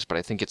her wings, but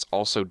I think it's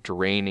also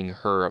draining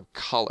her of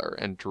color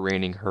and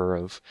draining her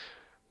of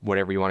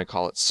whatever you want to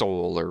call it,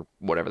 soul, or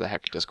whatever the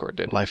heck Discord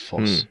did. Life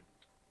force.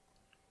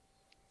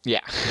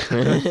 Yeah.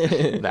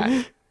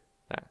 that.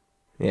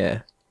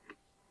 Yeah.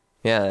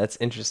 Yeah, that's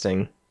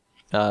interesting.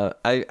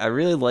 I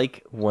really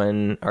like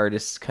when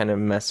artists kind of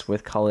mess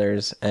with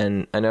colors,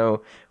 and I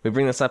know we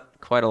bring this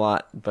up quite a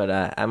lot, but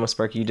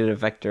Atmospark, you did a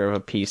vector of a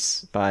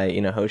piece by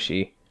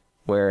Hoshi,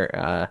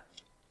 where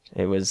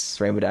it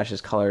was Rainbow Dash's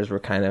colors were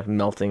kind of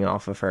melting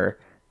off of her,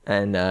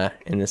 and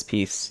in this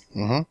piece,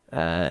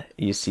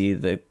 you see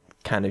the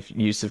kind of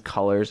use of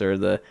colors, or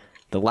the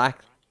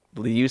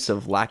use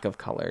of lack of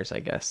colors, I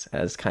guess,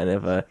 as kind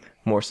of a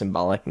more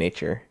symbolic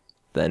nature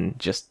than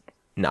just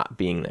not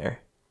being there.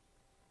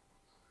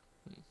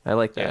 I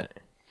like that.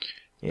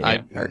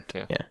 Art.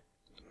 Yeah.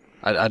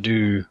 I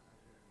do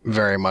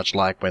very much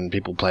like when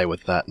people play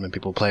with that, when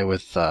people play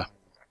with the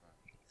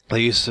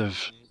use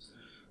of,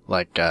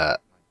 like,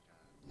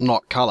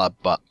 not color,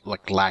 but,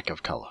 like, lack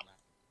of color.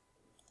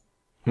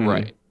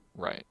 Right.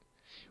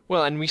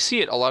 Well, and we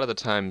see it a lot of the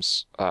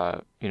times,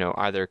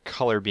 either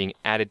color being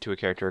added to a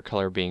character or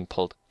color being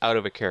pulled out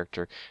of a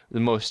character, the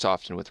most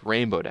often with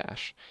Rainbow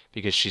Dash,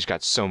 because she's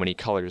got so many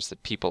colors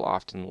that people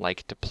often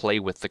like to play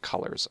with the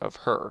colors of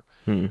her.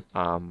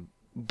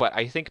 But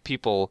I think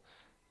people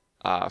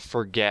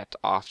forget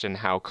often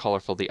how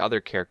colorful the other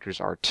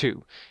characters are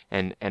too.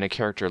 And a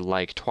character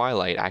like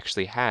Twilight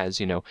actually has,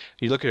 you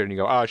look at her and you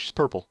go, oh, she's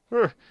purple.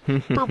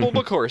 Purple,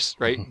 of course,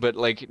 right? But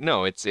like,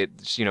 no, it's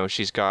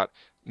she's got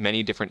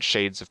many different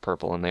shades of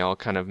purple, and they all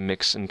kind of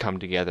mix and come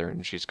together,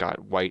 and she's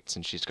got whites,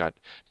 and she's got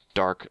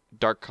dark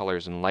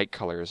colors and light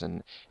colors,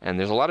 and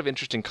there's a lot of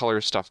interesting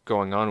color stuff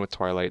going on with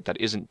Twilight that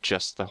isn't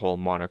just the whole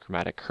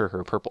monochromatic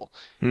her purple,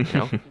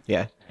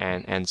 Yeah.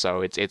 And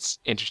so it's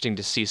interesting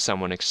to see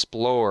someone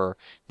explore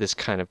this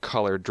kind of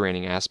color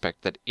draining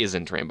aspect that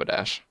isn't Rainbow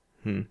Dash.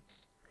 To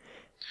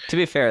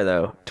be fair,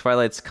 though,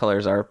 Twilight's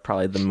colors are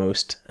probably the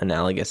most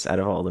analogous out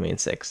of all the main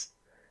six.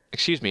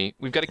 Excuse me,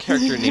 we've got a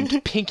character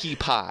named Pinkie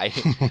Pie.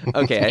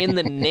 Okay. In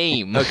the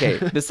name. Okay,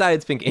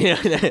 besides Pinkie.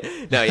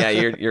 No, yeah,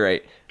 you're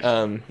right.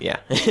 Yeah.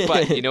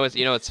 But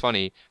what's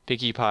funny?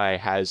 Pinkie Pie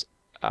has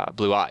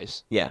blue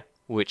eyes. Yeah.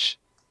 Which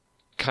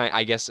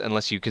I guess,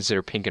 unless you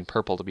consider pink and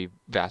purple to be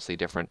vastly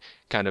different,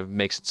 kind of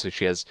makes it so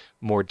she has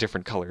more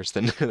different colors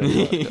than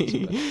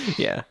does.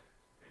 Yeah.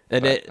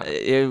 And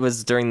it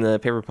was during the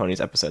Paper Ponies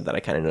episode that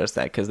I kind of noticed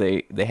that, because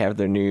they have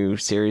their new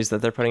series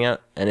that they're putting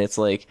out, and it's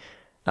like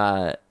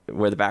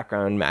where the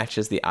background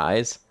matches the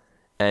eyes,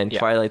 and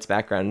Twilight's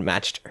background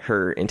matched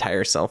her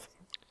entire self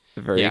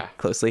very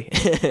closely.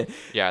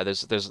 Yeah,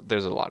 there's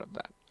a lot of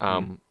that.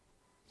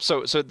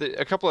 So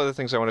a couple other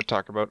things I want to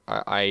talk about.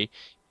 I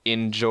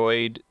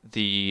enjoyed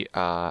the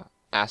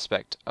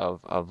aspect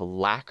of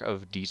lack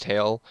of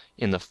detail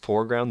in the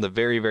foreground, the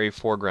very, very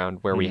foreground,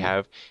 where we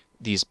have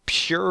these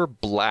pure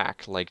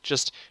black, like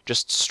just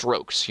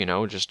strokes,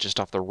 just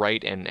off the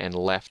right and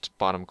left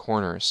bottom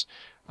corners.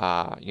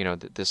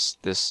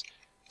 This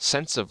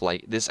sense of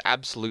like this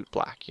absolute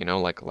black,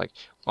 like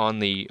on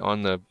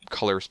the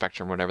color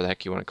spectrum, whatever the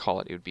heck you want to call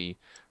it, it would be,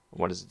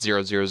 what is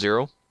it,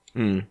 000?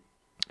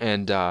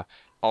 And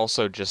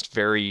also just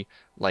very,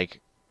 like,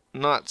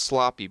 not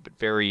sloppy, but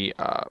very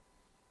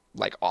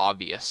like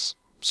obvious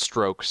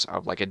strokes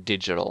of like a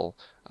digital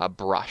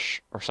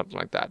brush or something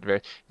like that. Very,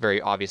 very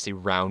obviously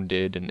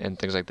rounded and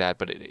things like that.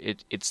 But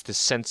it's this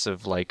sense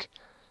of like,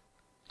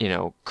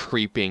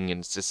 creeping,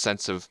 and it's this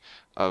sense of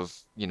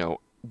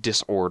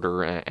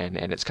disorder, and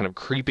it's kind of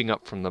creeping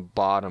up from the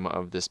bottom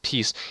of this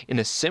piece in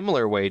a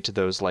similar way to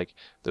those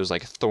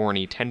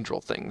thorny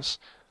tendril things.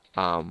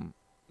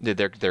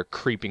 They're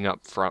creeping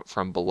up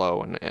from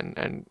below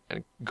and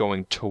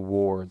going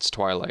towards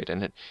Twilight,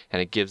 and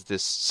it gives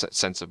this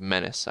sense of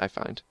menace, I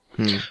find.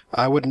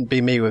 I wouldn't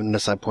be me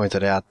unless I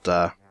pointed out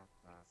the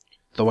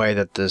way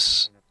that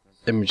this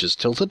image is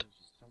tilted.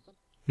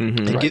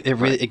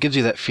 It gives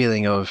you that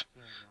feeling of,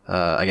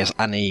 I guess,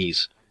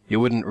 unease. you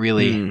wouldn't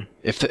really,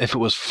 if it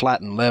was flat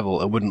and level,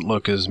 it wouldn't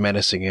look as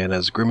menacing and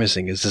as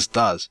grimacing as this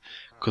does.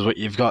 Because what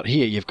you've got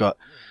here, you've got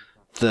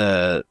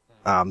the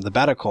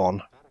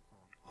Battercorn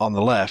on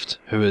the left,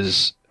 who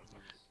is,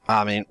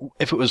 I mean,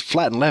 if it was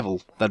flat and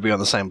level, that'd be on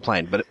the same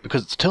plane. But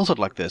because it's tilted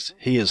like this,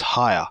 he is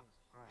higher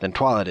than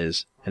Twilight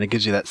is, and it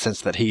gives you that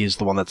sense that he is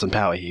the one that's in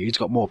power here. He's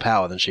got more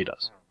power than she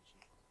does.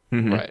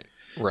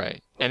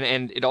 Right.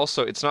 And it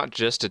also, it's not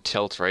just a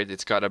tilt, right?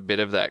 It's got a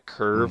bit of that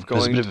curve going.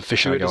 There's a bit of a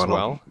fisheye to it as going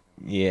well. on.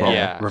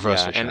 Yeah.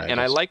 Reverse fisheye.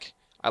 And I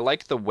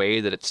like the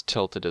way that it's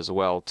tilted as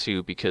well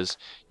too, because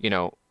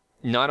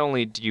not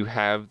only do you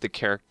have the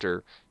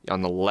character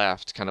on the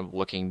left kind of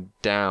looking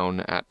down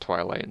at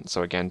Twilight, and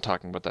so again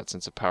talking about that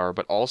sense of power,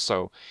 but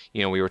also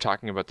we were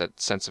talking about that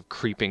sense of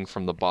creeping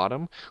from the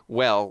bottom.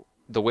 Well,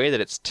 the way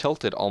that it's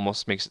tilted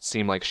almost makes it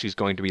seem like she's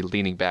going to be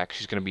leaning back.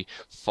 She's going to be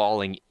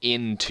falling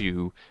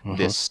into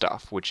this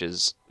stuff, which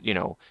is,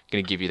 going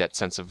to give you that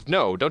sense of,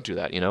 no, don't do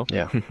that,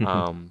 Yeah.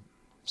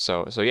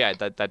 So yeah,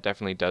 that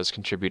definitely does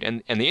contribute.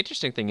 And the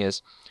interesting thing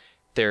is,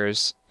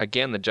 there's,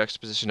 again, the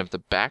juxtaposition of the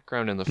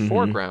background and the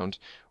foreground,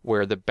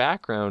 where the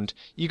background,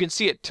 you can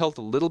see it tilt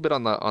a little bit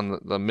on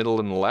the middle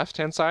and the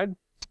left-hand side,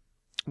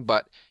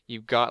 but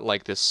you've got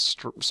like this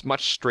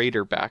much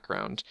straighter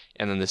background,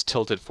 and then this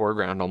tilted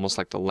foreground, almost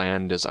like the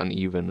land is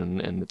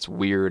uneven and it's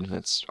weird and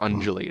it's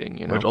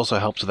undulating, Which also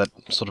helps with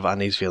that sort of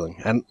unease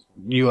feeling. And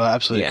you are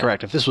absolutely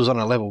correct. If this was on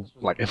a level,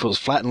 like if it was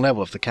flat and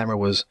level, if the camera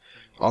was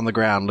on the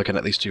ground looking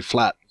at these two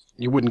flat,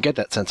 you wouldn't get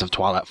that sense of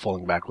Twilight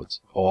falling backwards,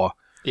 or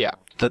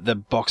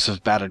the box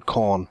of battered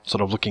corn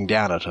sort of looking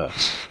down at her.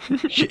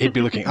 He'd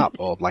be looking up,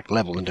 or like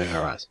level into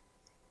her eyes.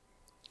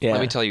 Yeah.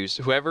 Let me tell you,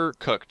 whoever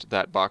cooked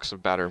that box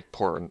of battered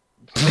porn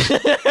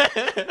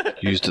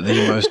used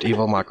the most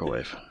evil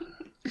microwave.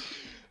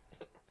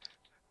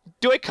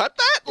 Do I cut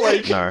that?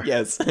 Like, No.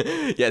 Yes.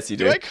 Yes, you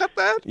do. Do I cut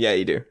that? Yeah,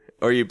 you do.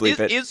 Or you bleep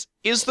it.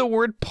 Is the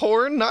word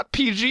porn not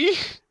PG?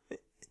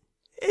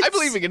 I'm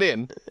leaving it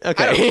in.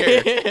 Okay. I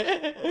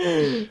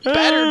don't care.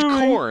 Battered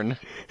corn.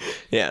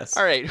 Yes.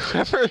 All right,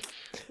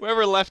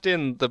 whoever left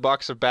in the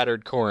box of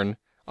battered corn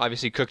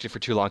obviously cooked it for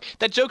too long.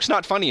 That joke's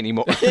not funny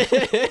anymore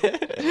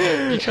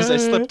because I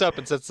slipped up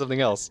and said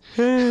something else.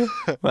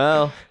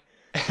 Well,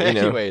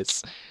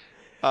 anyways,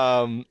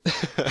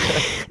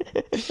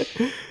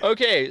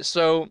 okay,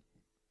 so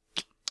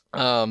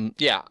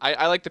yeah,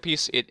 I like the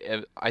piece.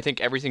 I think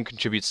everything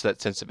contributes to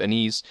that sense of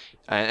unease,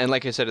 and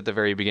like I said at the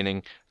very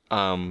beginning,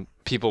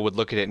 people would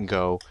look at it and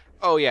go,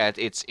 "Oh yeah,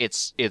 it's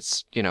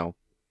it's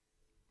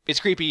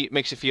creepy,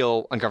 makes you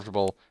feel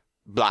uncomfortable,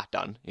 blah,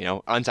 done,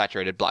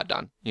 unsaturated, blah,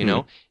 done,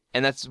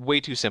 and that's way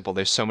too simple.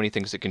 There's so many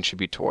things that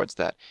contribute towards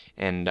that,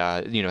 and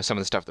some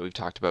of the stuff that we've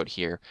talked about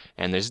here,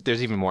 and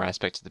there's even more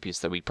aspects of the piece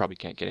that we probably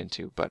can't get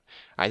into, but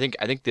I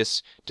think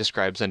this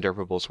describes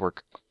Undurpable's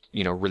work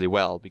really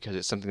well, because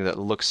it's something that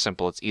looks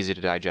simple, it's easy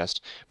to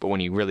digest, but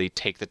when you really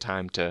take the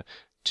time to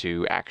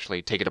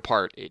actually take it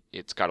apart,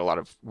 it's got a lot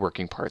of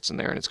working parts in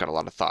there, and it's got a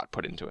lot of thought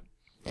put into it.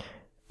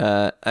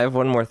 I have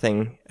one more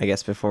thing, I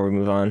guess, before we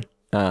move on.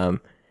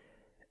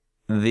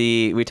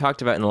 We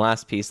talked about in the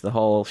last piece the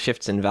whole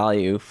shifts in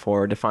value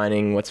for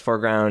defining what's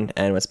foreground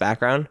and what's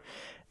background,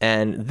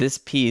 and this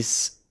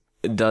piece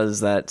does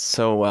that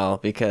so well,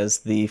 because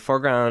the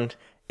foreground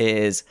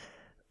is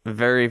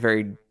very,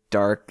 very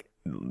dark,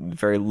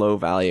 very low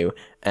value,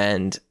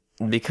 and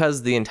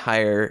because the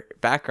entire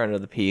background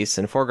of the piece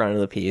and foreground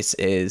of the piece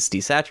is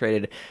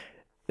desaturated,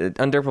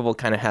 Undurpable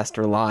kind of has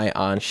to rely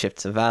on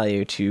shifts of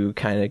value to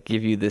kind of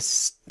give you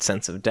this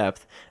sense of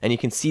depth. And you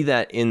can see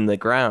that in the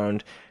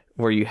ground,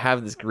 where you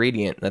have this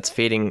gradient that's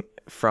fading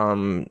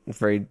from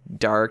very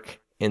dark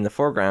in the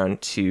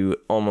foreground to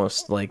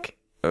almost like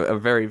a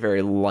very,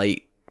 very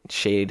light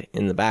shade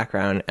in the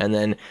background. And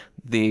then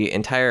the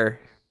entire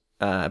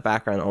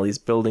background, all these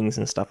buildings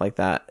and stuff like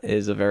that,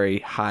 is a very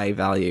high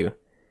value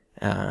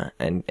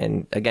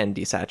and again,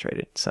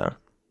 desaturated. So,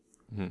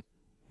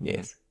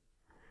 yes.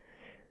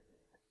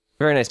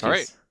 Very nice piece. All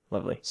right.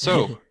 Lovely.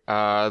 So,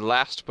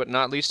 last but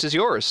not least is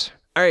yours.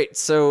 All right,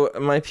 so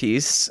my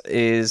piece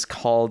is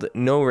called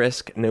No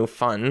Risk, No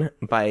Fun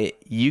by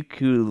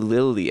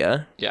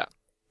Ukulele. Yeah.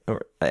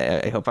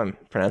 I hope I'm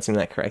pronouncing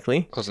that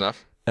correctly. Close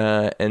enough.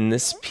 And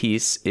this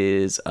piece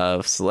is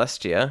of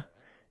Celestia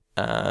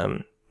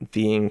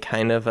being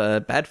kind of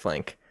a bad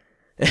flank.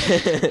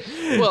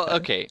 Well,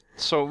 okay,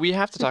 so we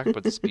have to talk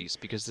about this piece,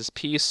 because this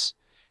piece,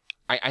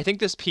 I think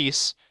this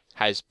piece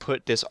has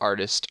put this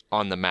artist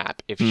on the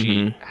map if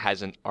she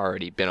hasn't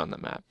already been on the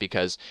map,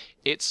 because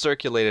it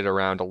circulated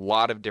around a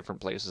lot of different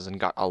places and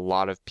got a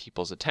lot of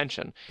people's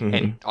attention.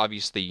 And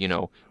obviously,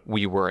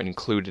 we were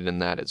included in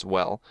that as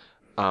well.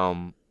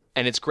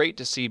 And it's great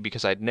to see,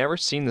 because I'd never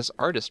seen this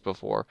artist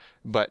before,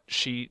 but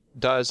she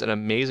does an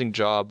amazing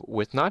job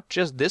with not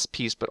just this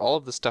piece, but all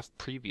of the stuff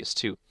previous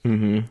to.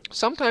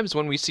 Sometimes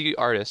when we see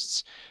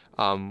artists,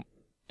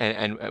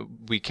 and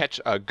we catch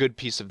a good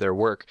piece of their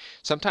work,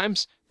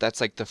 sometimes that's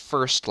like the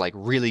first like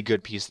really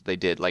good piece that they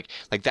did. Like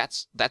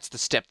that's the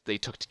step they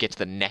took to get to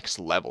the next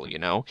level, you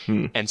know?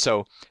 And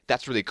so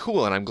that's really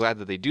cool, and I'm glad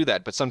that they do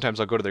that. But sometimes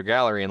I'll go to their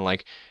gallery and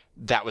like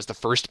that was the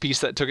first piece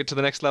that took it to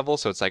the next level.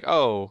 So it's like,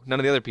 oh, none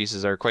of the other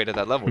pieces are quite at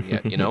that level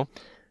yet, you know?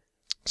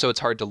 So it's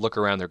hard to look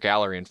around their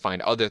gallery and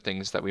find other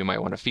things that we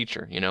might want to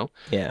feature, you know?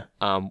 Yeah.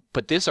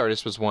 But this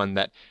artist was one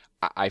that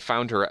I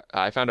found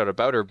out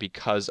about her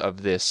because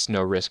of this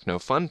No Risk, No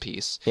Fun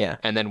piece. Yeah.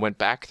 And then went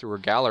back through her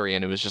gallery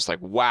and it was just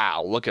like,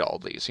 wow, look at all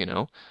these, you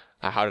know?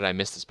 How did I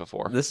miss this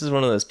before? This is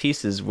one of those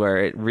pieces where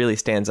it really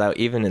stands out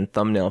even in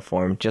thumbnail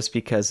form just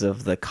because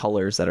of the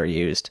colors that are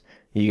used.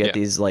 You get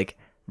these like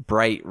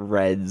bright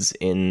reds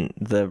in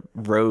the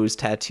rose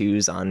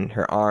tattoos on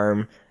her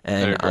arm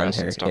and on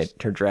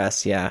her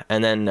dress, yeah.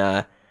 And then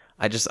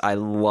I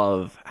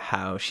love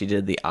how she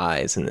did the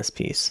eyes in this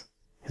piece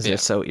because they're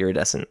so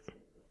iridescent.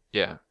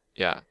 Yeah,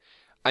 yeah.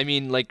 I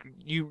mean, like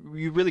you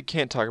really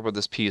can't talk about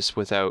this piece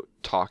without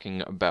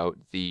talking about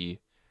the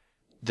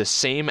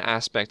same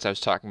aspects I was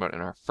talking about in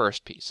our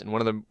first piece. And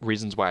one of the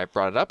reasons why I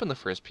brought it up in the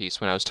first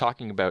piece when I was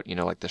talking about, you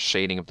know, like the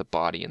shading of the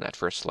body in that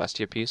first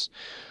Celestia piece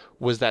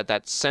was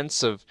that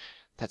sense of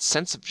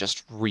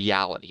just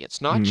reality.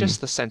 It's not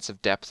just the sense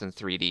of depth in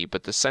 3D,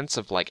 but the sense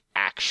of like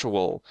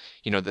actual,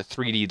 you know, the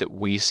 3D that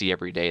we see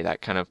every day,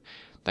 that kind of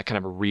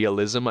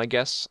realism, I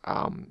guess.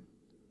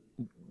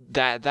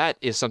 That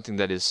is something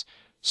that is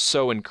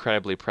so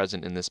incredibly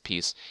present in this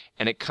piece,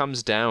 and it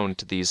comes down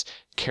to these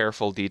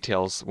careful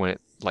details when it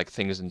like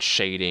things in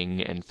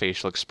shading and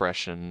facial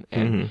expression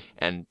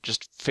and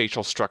just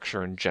facial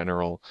structure in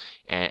general,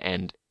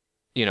 and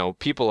you know,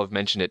 people have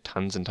mentioned it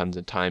tons and tons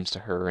of times to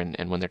her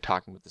and when they're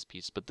talking about this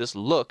piece, but this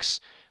looks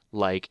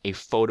like a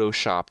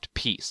photoshopped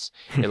piece.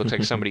 It looks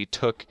like somebody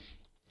took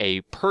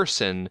a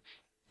person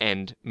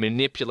and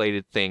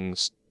manipulated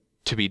things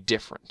to be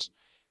different,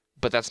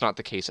 but that's not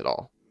the case at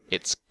all.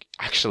 It's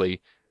actually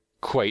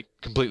quite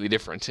completely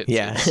different.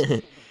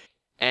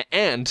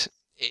 And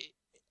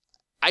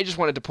I just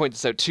wanted to point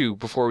this out too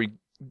before we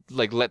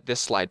like let this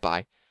slide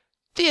by.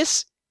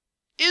 This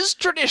is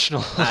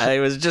traditional. I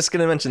was just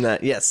going to mention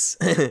that. Yes.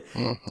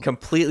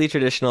 Completely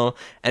traditional.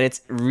 And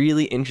it's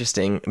really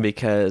interesting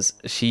because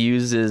she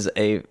uses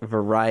a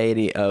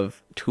variety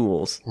of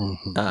tools.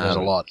 There's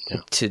a lot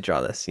to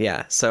draw this.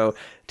 Yeah. So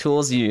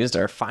tools used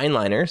are fine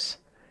liners,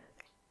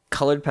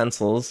 colored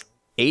pencils,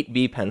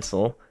 8B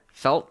pencil,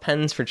 felt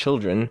pens for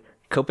children,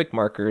 Copic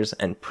markers,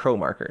 and pro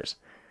markers.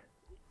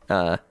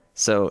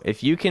 So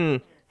if you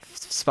can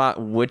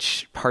spot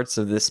which parts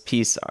of this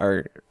piece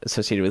are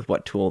associated with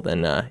what tool,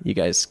 then you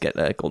guys get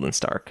a golden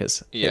star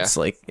because it's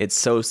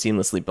so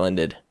seamlessly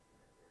blended.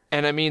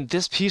 And I mean,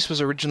 this piece was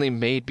originally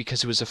made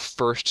because it was a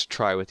first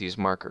try with these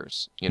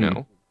markers. You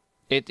know,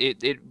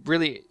 it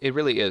really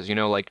is. You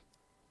know, like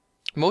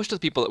most of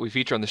the people that we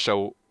feature on the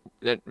show,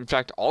 in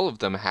fact, all of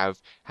them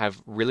have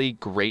really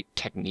great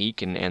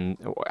technique, and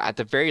at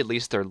the very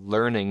least, they're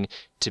learning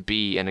to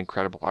be an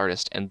incredible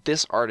artist. And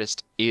this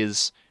artist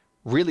is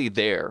really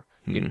there.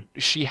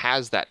 She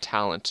has that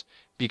talent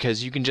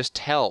because you can just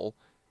tell,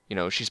 you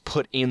know, she's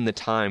put in the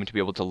time to be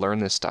able to learn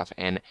this stuff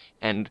and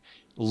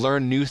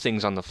learn new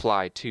things on the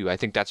fly too. I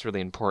think that's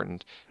really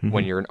important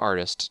when you're an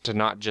artist, to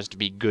not just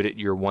be good at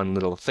your one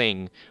little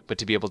thing, but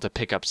to be able to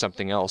pick up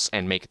something else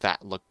and make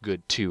that look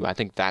good too. I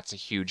think that's a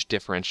huge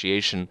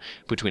differentiation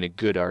between a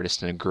good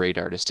artist and a great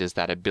artist, is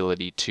that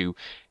ability to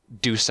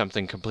do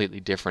something completely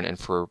different and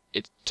for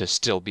it to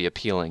still be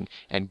appealing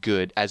and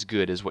good as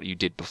what you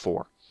did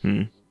before.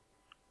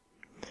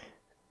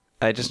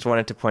 I just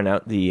wanted to point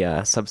out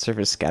the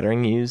subsurface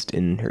scattering used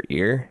in her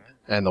ear.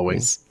 And the wing.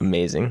 Is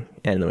amazing.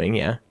 And the wing,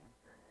 yeah.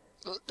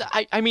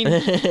 I mean,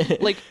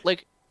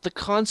 like the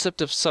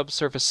concept of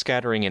subsurface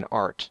scattering in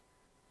art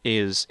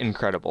is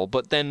incredible,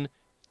 but then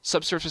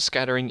subsurface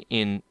scattering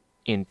in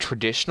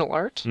traditional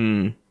art,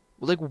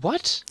 like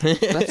what?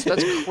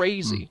 That's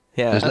crazy.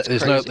 Yeah,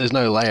 there's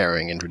no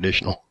layering in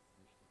traditional.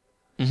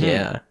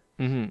 Yeah,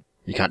 you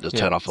can't just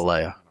turn off a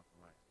layer.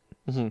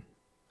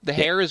 The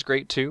hair is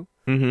great too.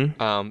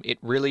 It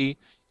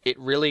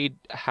really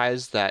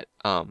has that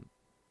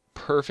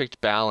perfect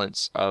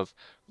balance of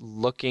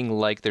looking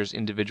like there's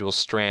individual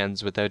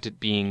strands without it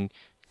being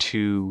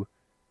too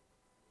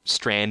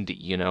strandy,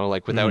 you know,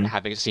 like without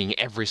seeing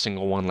every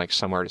single one like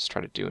some artists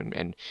try to do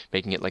and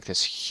making it like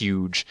this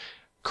huge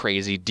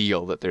crazy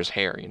deal that there's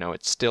hair, you know.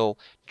 It's still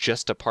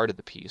just a part of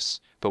the piece,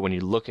 but when you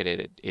look at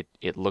it,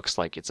 it looks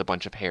like it's a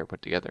bunch of hair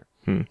put together.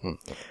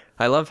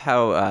 I love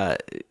how,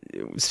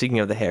 speaking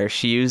of the hair,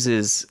 she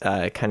uses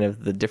kind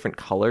of the different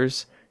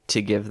colors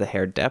to give the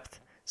hair depth.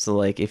 So,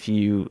 like, if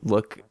you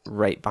look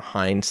right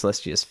behind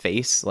Celestia's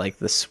face, like,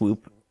 the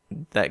swoop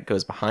that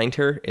goes behind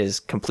her is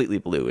completely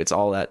blue. It's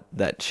all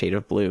that shade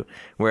of blue.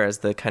 Whereas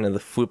the kind of the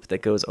swoop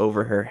that goes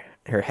over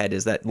her head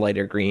is that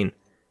lighter green.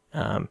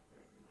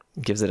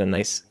 Gives it a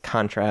nice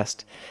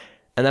contrast.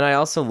 And then I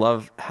also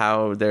love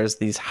how there's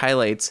these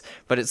highlights,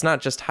 but it's not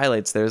just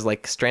highlights. There's,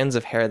 like, strands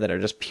of hair that are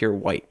just pure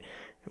white.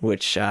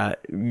 which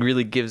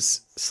really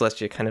gives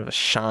Celestia kind of a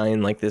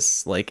shine, like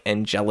this like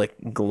angelic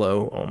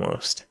glow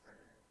almost.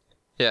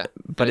 Yeah,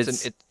 But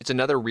and it's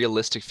another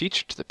realistic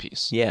feature to the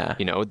piece. Yeah.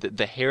 You know,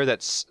 the hair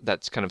that's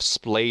kind of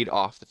splayed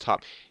off the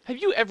top. Have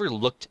you ever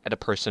looked at a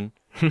person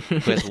who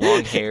has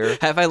long hair?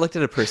 Have I looked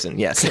at a person?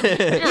 Yes.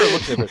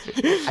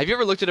 Have you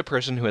ever looked at a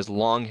person who has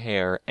long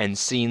hair and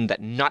seen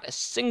that not a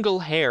single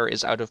hair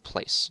is out of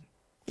place?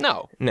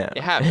 No, No.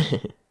 you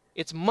haven't.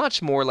 It's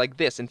much more like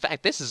this. In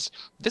fact,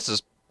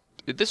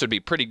 this would be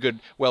pretty good,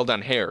 well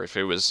done hair if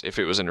it was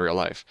in real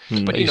life.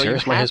 But you know, you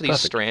have these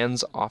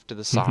strands off to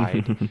the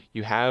side.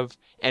 You have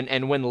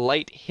and when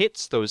light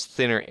hits those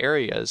thinner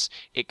areas,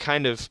 it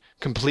kind of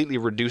completely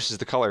reduces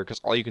the color because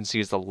all you can see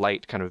is the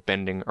light kind of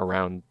bending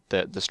around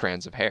the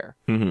strands of hair.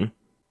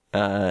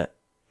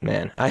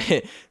 Man,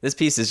 this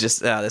piece is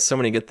just there's so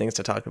many good things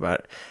to talk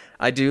about.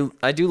 I do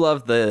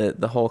love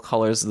the whole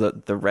colors,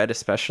 the red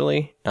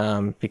especially,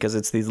 because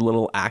it's these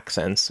little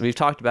accents. We've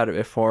talked about it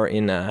before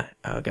in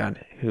oh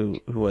god,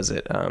 who was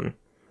it?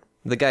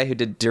 The guy who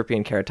did Derpy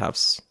and Carrot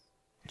Top's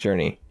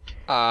journey.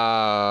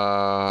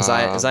 Zymo5.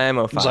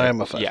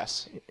 Zymo5.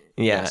 Yes.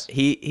 Yeah, Yes.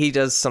 he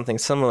does something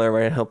similar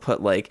where he'll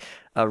put like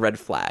a red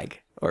flag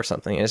or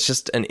something. It's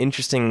just an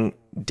interesting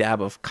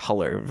dab of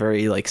color,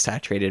 very like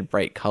saturated,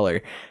 bright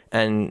color.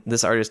 And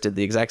this artist did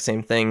the exact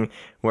same thing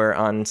where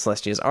on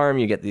Celestia's arm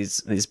you get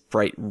these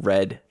bright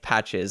red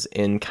patches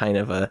in kind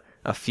of a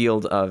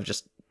field of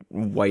just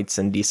whites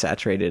and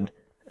desaturated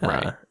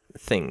Right.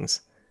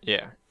 things.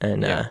 Yeah.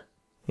 And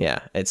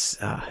it's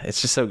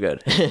just so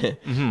good.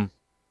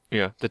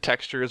 Yeah, the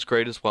texture is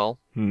great as well.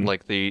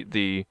 Like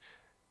the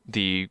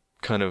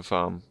kind of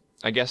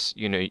I guess,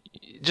 you know,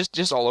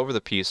 just all over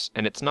the piece,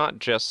 and it's not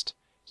just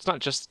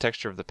the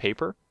texture of the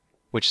paper,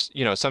 which,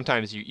 you know,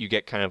 sometimes you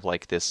get kind of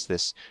like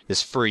this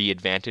free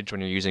advantage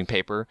when you're using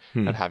paper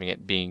of having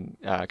it being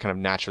kind of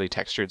naturally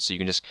textured, so you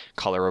can just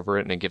color over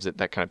it and it gives it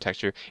that kind of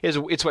texture.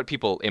 It's what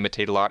people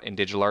imitate a lot in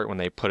digital art when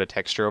they put a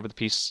texture over the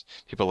piece.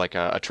 People like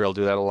a Trill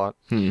do that a lot.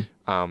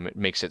 It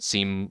makes it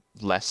seem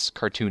less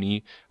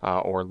cartoony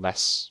or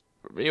less,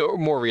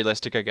 more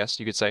realistic, I guess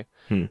you could say,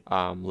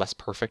 less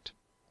perfect,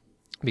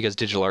 because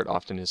digital art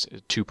often is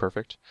too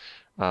perfect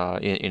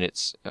in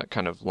its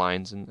kind of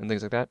lines and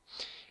things like that.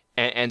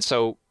 And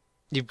so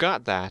you've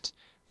got that,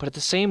 but at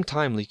the same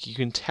time, like, you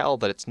can tell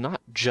that it's not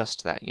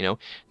just that, you know.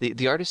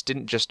 The artist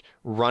didn't just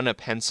run a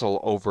pencil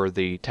over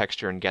the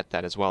texture and get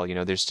that as well. You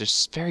know, there's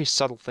just very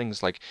subtle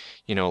things like,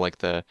 you know, like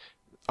the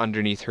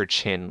underneath her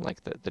chin,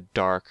 like the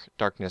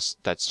darkness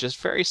that's just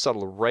very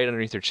subtle right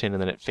underneath her chin,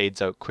 and then it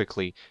fades out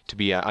quickly to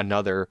be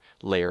another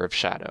layer of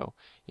shadow,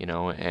 you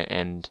know,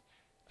 and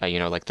you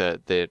know, like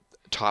the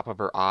top of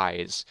her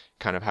eyes,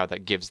 kind of how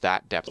that gives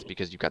that depth,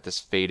 because you've got this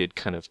faded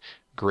kind of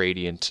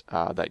gradient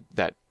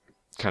that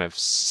kind of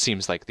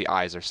seems like the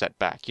eyes are set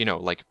back, you know,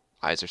 like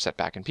eyes are set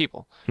back in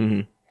people.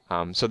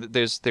 So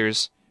there's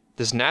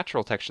this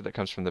natural texture that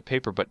comes from the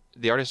paper, but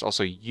the artist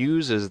also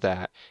uses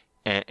that,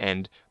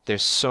 and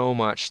there's so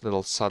much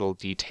little subtle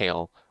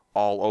detail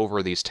all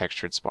over these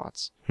textured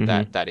spots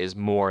that is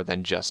more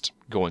than just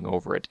going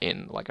over it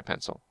in like a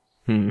pencil.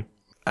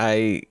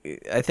 I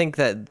think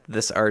that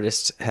this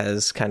artist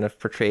has kind of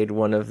portrayed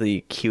one of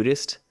the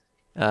cutest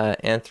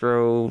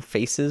anthro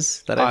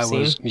faces that I've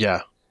seen.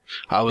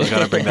 I was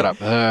going to bring that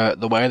up.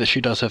 The way that she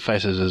does her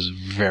faces is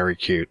very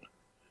cute.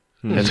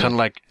 It's kind of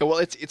like... Well,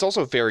 it's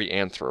also very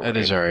anthro. It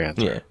is very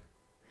anthro. Yeah.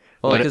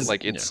 Well, But because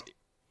it's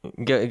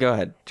go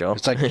ahead, Joel.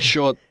 It's like a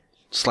short,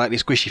 slightly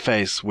squishy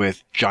face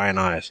with giant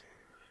eyes.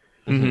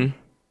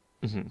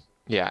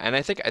 Yeah, and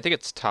I think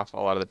it's tough a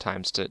lot of the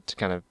times to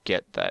kind of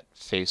get that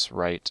face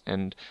right,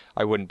 and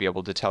I wouldn't be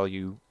able to tell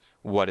you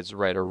what is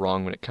right or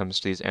wrong when it comes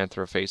to these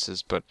anthro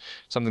faces, but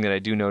something that I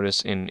do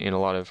notice in a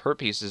lot of her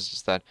pieces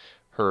is that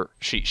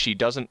she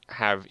doesn't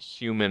have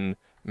human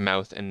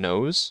mouth and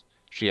nose.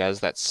 She has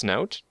that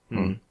snout.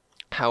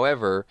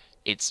 However,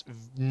 it's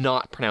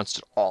not pronounced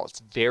at all.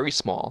 It's very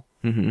small.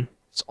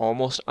 It's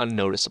almost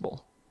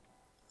unnoticeable,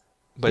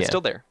 but it's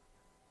still there.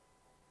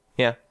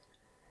 Yeah,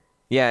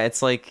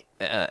 it's like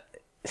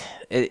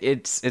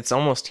it's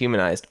almost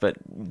humanized, but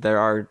there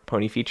are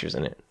pony features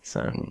in it.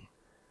 So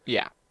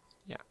Yeah.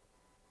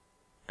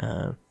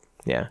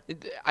 yeah.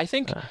 I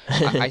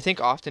think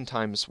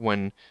oftentimes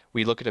when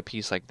we look at a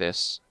piece like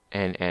this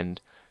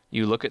and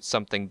you look at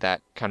something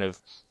that kind of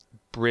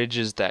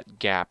bridges that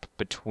gap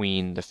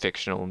between the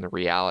fictional and the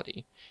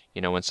reality,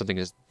 you know, when something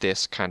is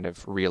this kind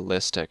of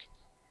realistic,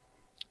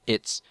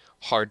 it's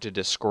hard to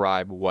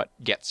describe what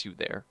gets you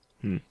there.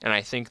 And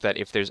I think that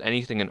if there's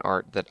anything in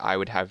art that I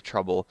would have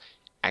trouble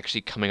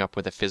actually coming up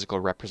with a physical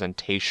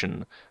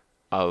representation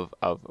of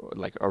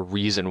like a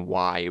reason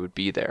why it would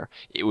be there,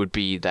 it would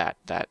be that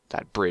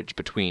bridge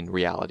between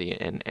reality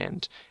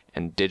and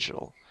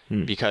digital.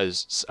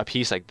 Because a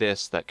piece like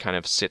this that kind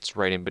of sits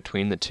right in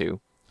between the two,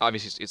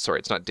 obviously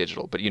it's not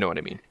digital, but you know what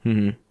I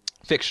mean.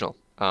 Fictional.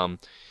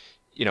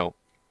 You know,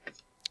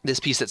 this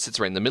piece that sits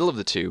right in the middle of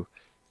the two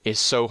is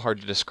so hard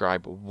to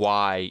describe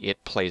why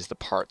it plays the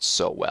parts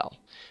so well.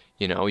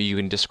 You know, you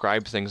can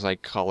describe things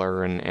like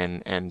color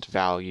and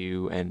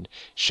value and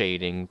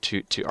shading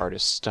to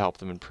artists to help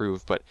them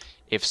improve. But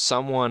if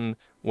someone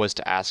was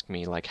to ask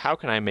me, like, how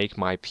can I make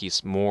my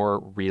piece more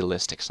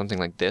realistic, something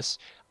like this,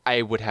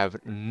 I would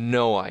have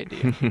no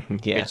idea.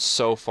 Yeah. It's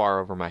so far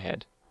over my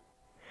head.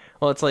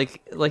 Well, it's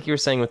like you were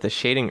saying with the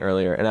shading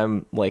earlier, and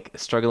I'm like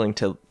struggling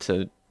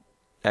to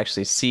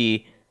actually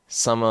see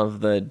some of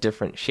the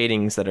different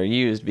shadings that are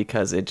used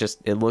because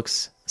it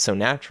looks so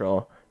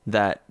natural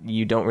that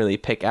you don't really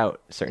pick out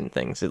certain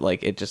things.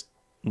 It just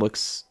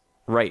looks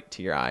right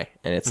to your eye,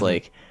 and it's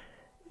like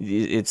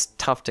it's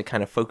tough to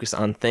kind of focus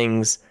on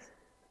things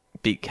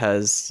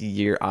because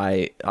your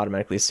eye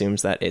automatically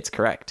assumes that it's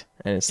correct,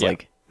 and it's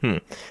like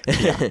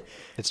Yeah,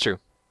 it's true.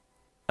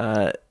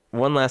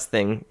 One last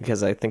thing,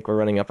 because I think we're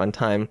running up on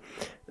time,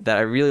 that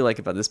I really like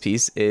about this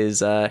piece is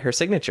her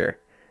signature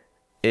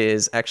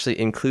is actually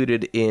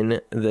included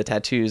in the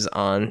tattoos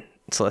on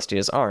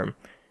Celestia's arm,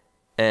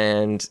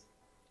 and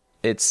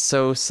it's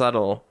so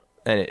subtle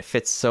and it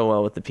fits so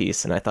well with the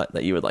piece, and I thought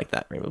that you would like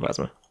that, Rainbow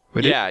Plasma.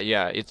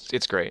 Yeah,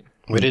 it's great.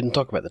 We didn't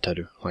talk about the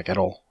tattoo, like, at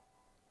all.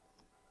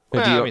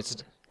 Well, I mean,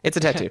 It's a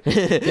tattoo.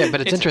 Yeah,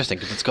 but it's interesting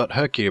because it's got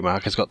her cutie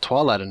mark, it's got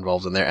Twilight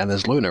involved in there, and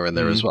there's Luna in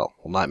there as well.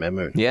 Or Nightmare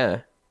Moon.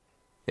 Yeah.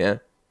 Do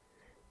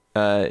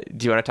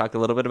you want to talk a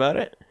little bit about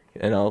it?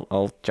 And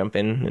I'll jump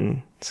in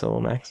and solo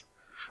Max.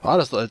 I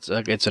just thought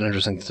it's an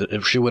interesting...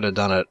 If she would have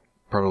done it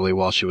probably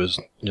while she was,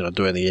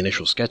 doing the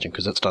initial sketching,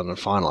 because it's done in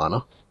fine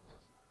liner.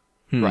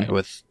 Right.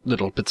 With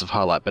little bits of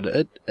highlight,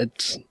 but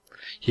it's...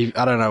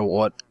 I don't know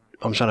what...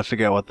 I'm trying to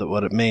figure out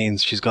what it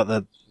means. She's got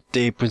the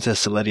Dear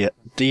Princess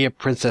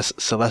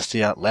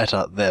Celestia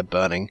letter there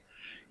burning.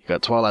 You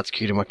got Twilight's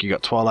cutie mark, you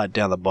got Twilight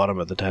down the bottom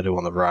of the tattoo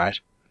on the right.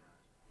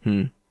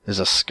 There's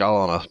a skull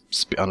on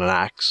an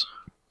axe.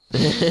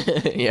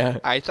 Yeah.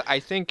 I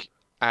think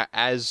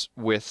as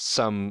with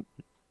some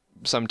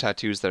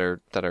tattoos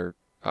that are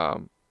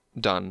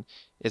done,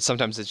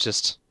 sometimes it's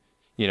just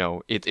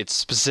it's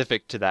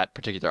specific to that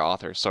particular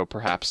author. So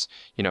perhaps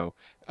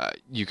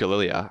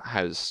Ukulele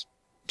has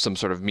some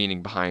sort of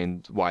meaning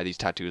behind why these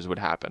tattoos would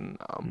happen,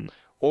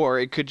 or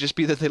it could just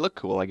be that they look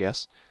cool, I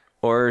guess.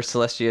 Or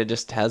Celestia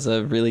just has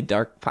a really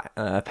dark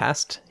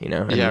past, and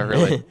Yeah,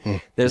 really.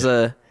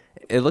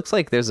 It looks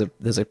like there's a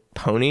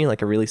pony,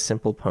 like a really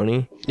simple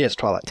pony. Yeah, it's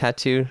Twilight.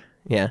 Tattoo.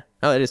 Yeah.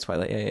 Oh, it is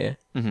Twilight. Yeah.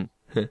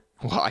 Mm-hmm.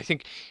 Well, I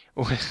think,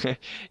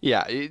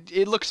 yeah,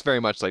 it looks very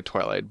much like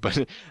Twilight, but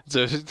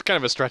it's kind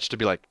of a stretch to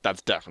be like,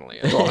 that's definitely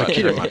it. Well, her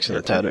cutie mark's in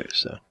the tattoo,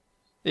 so...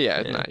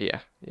 Yeah.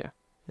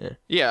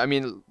 I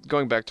mean,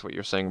 going back to what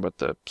you're saying about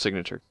the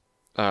signature,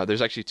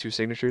 there's actually two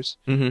signatures.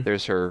 Mm-hmm.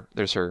 There's her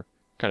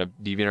kind of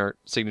DeviantArt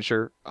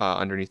signature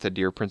underneath the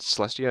Dear Princess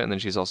Celestia, and then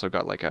she's also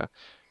got like a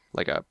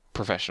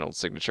professional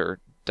signature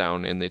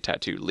down in the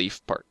tattoo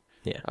leaf part.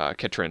 Yeah.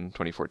 Ketrin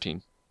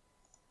 2014.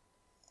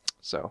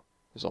 So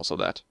there's also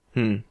that.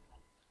 Yeah.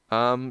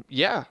 I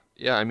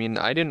mean,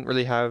 I didn't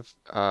really have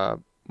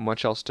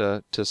much else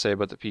to say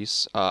about the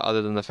piece,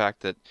 other than the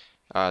fact that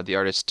the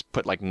artist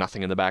put like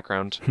nothing in the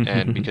background,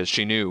 and because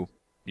she knew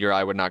your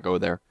eye would not go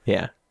there.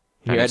 Yeah.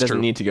 And Your eye it's doesn't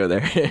true. need to go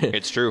there.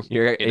 It's true.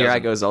 Your eye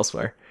goes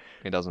elsewhere.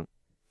 It doesn't.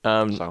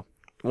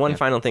 One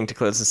final thing to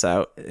close this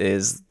out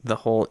is the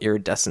whole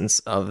iridescence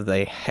of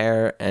the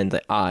hair and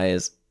the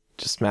eyes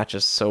just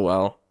matches so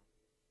well.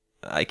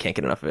 I can't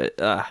get enough of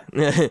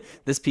it.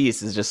 This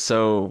piece is just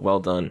so well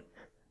done.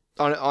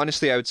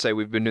 Honestly, I would say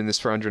we've been doing this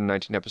for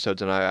 119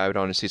 episodes, and I would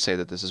honestly say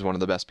that this is one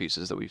of the best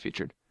pieces that we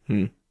featured.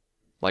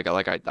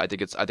 I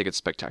think it's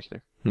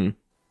spectacular.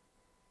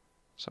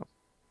 So,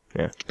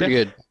 yeah, pretty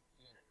good.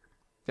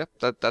 Yep,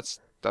 that's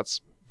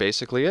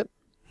basically it.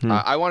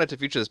 I wanted to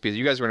feature this piece.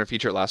 You guys were going to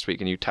feature it last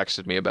week, and you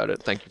texted me about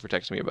it. Thank you for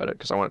texting me about it,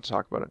 because I wanted to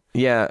talk about it.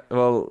 Yeah,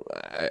 well,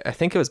 I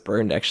think it was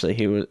Burned,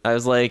 actually. I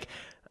was like,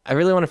 I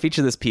really want to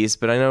feature this piece,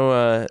 but I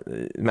know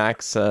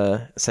Max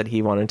said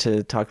he wanted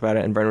to talk about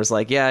it, and Burned was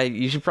like, yeah,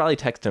 you should probably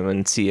text him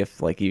and see if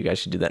like you guys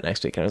should do that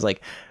next week. And I was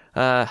like,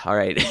 all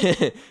right.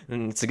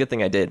 And it's a good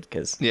thing I did,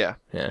 because... Yeah,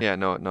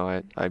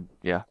 no,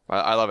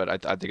 I love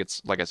it. I think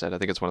it's, like I said, I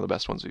think it's one of the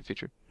best ones we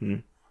featured.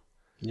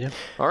 Yeah.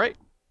 All right.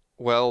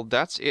 Well,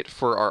 that's it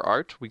for our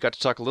art. We got to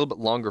talk a little bit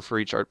longer for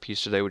each art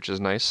piece today, which is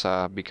nice,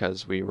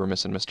 because we were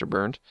missing Mr.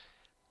 Burned.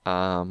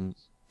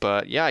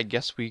 But yeah, I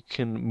guess we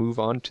can move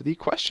on to the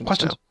questions.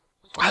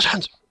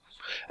 Questions.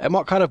 And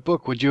what kind of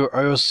book would your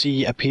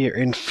OC appear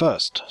in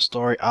first?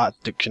 Story, art,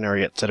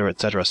 dictionary,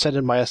 etc., sent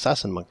in by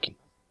Assassin Monkey.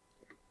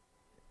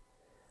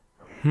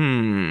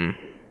 I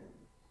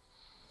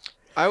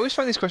always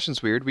find these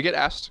questions weird. We get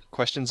asked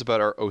questions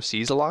about our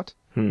OCs a lot.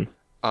 And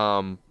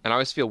I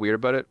always feel weird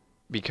about it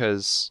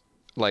because,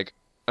 like,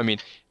 I mean,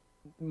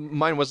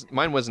 mine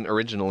wasn't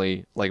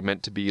originally like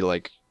meant to be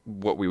like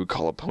what we would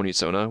call a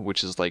pony-sona,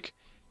 which is like,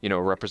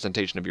 a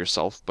representation of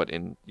yourself, but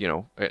in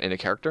a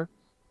character.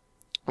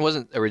 It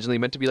wasn't originally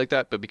meant to be like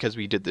that, but because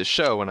we did this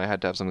show and I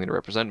had to have something to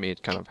represent me,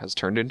 it kind of has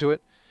turned into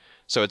it.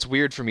 So it's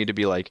weird for me to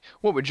be like,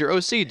 what would your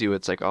OC do?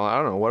 It's like, oh, I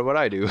don't know. What would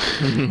I do?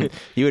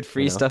 You would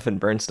freeze stuff and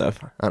burn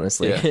stuff,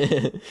 honestly.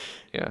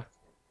 Yeah.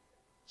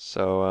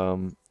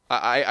 So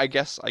I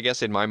guess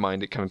in my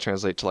mind it kind of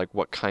translates to like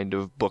what kind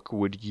of book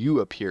would you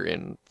appear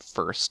in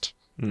first?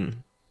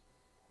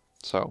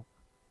 So,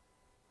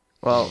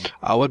 Well,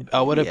 I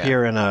would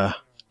appear in a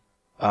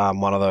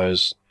one of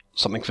those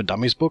something for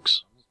dummies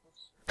books.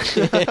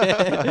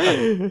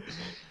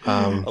 Go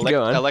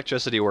on.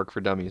 Electricity work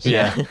for dummies.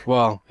 Yeah.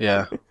 Well,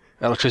 yeah.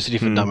 Electricity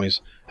for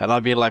dummies. And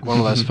I'd be like one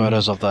of those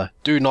photos of the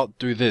 "do not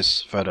do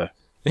this" photo.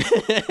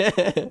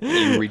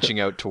 You reaching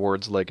out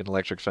towards like an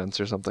electric fence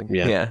or something.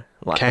 Yeah.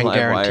 Li- Can live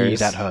guarantee wires.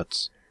 that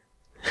hurts.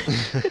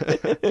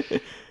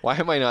 Why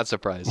am I not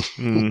surprised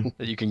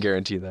that you can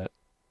guarantee that?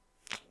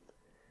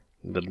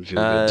 Doesn't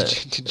feel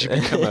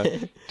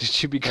good.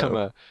 Did you become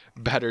a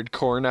battered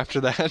corn after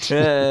that?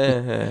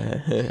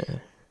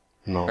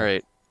 No. All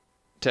right,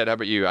 Ted, how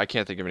about you? I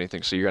can't think of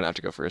anything, so you're gonna have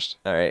to go first.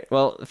 All right.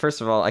 Well, first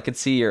of all, I could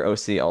see your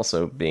OC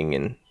also being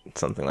in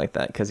something like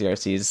that because your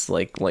OC is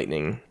like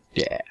lightning.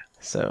 Yeah.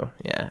 So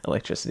yeah,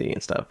 electricity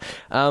and stuff.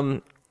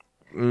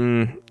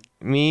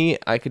 Me,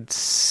 I could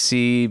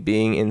see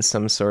being in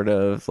some sort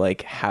of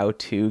like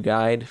how-to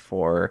guide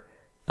for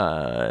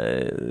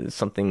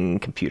something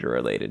computer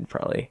related,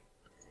 probably.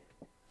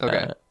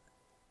 Okay.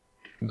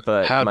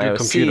 But How my to OC,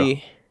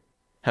 computer.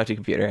 how to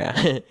computer,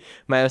 yeah.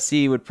 My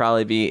OC would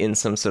probably be in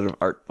some sort of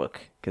art book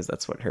because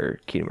that's what her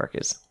cutie mark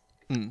is.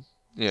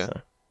 Yeah.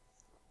 So,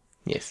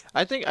 yes.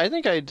 I think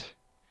I'd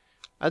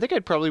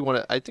probably want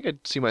to. I think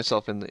I'd see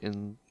myself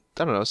in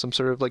I don't know, some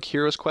sort of like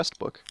Hero's Quest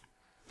book.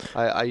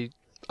 I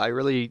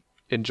really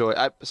enjoy.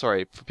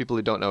 Sorry for people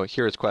who don't know,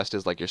 Hero's Quest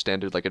is like your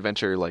standard like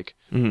adventure, like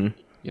you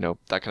know,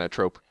 that kind of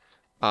trope.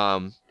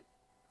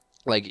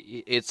 Like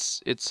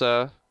it's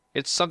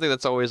something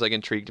that's always like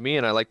intrigued me,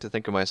 and I like to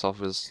think of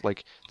myself as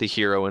like the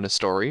hero in a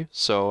story.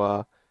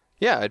 So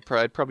yeah, I'd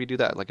probably do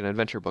that, like an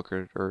adventure book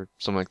or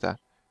something like that.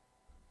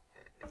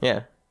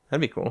 Yeah, that'd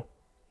be cool.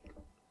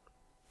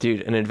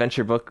 Dude, an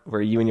adventure book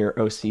where you and your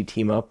OC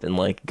team up and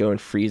like go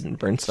and freeze and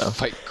burn stuff.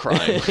 Fight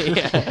crime.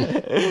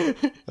 Yeah.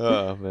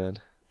 Oh man.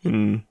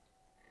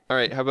 All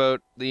right, how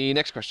about the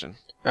next question?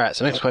 All right.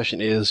 So next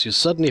question is: you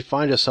suddenly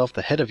find yourself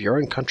the head of your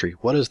own country.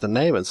 What is the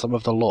name and some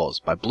of the laws?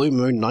 By Blue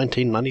Moon,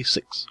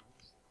 1996.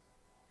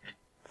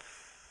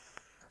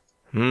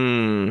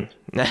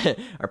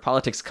 Our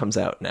politics comes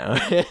out now.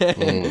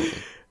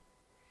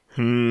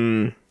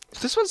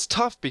 This one's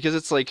tough because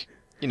it's like,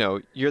 you know,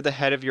 you're the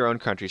head of your own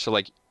country. So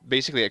like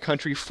basically a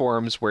country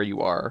forms where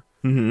you are.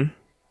 And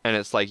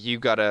it's like you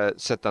gotta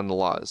set down the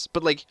laws.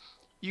 But like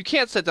you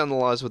can't set down the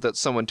laws without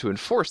someone to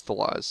enforce the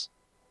laws.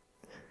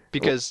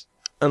 Because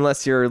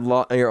Unless your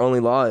only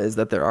law is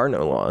that there are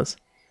no laws.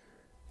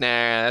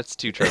 nah, that's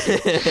too tricky.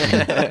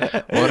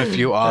 What if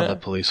you are the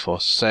police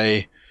force?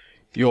 Say,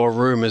 your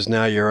room is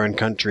now your own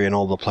country and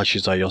all the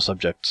plushies are your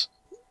subjects.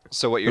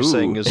 So what you're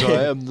saying is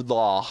I am the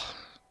law.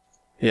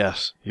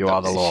 Yes, you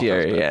are the law.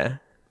 Sure, yeah.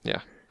 Yeah,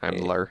 I'm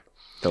the law.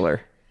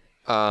 Filler.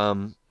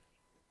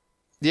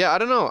 Yeah, I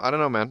don't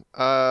know, man.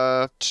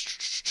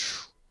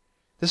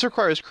 This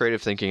requires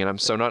creative thinking, and I'm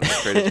so not in a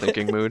creative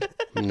thinking mood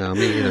No,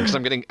 me either. because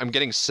I'm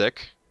getting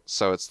sick.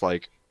 So it's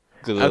like,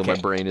 Okay. my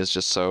brain is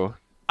just so.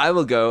 I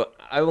will go.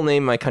 I will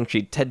name my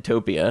country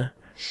Tedtopia.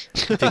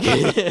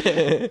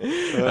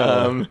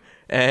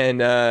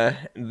 And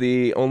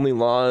the only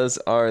laws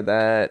are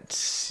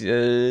that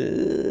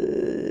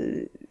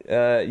you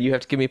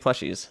have to give me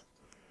plushies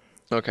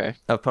Okay.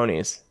 of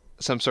ponies.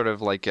 Some sort of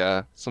like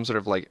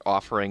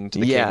offering to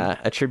the king. Yeah,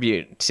 a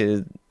tribute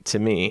to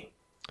me.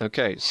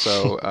 Okay,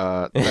 so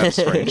that's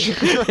strange.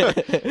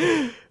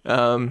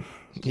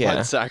 Yeah.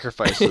 Blood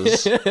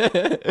sacrifices,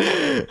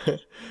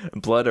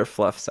 Blood or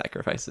fluff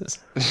sacrifices.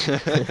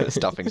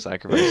 stuffing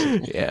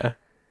sacrifices. Yeah.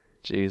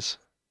 Jeez.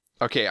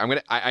 Okay, I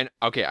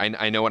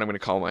know what I'm gonna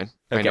call mine.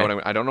 Okay.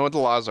 I don't know what the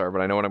laws are, but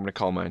I know what I'm gonna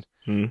call mine.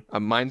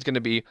 Mine's gonna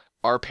be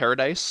Our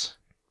Paradise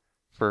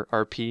for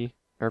RP.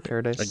 Our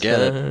Paradise. I get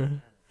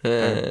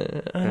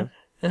it.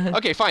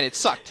 Okay, fine. It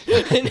sucked.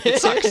 It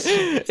sucks.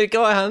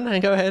 Go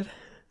ahead.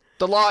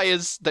 The law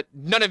is that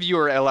none of you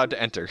are allowed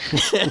to enter.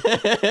 I'm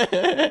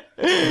gonna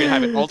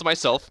have it all to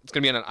myself. It's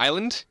gonna be on an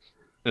island,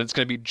 and it's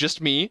gonna be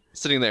just me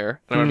sitting there,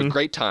 and I'm gonna have a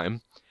great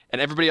time.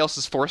 And everybody else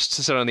is forced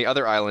to sit on the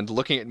other island,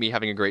 looking at me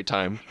having a great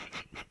time.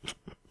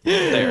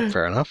 There.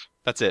 Fair enough.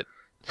 That's it.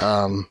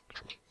 I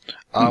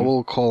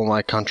will call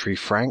my country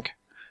Frank,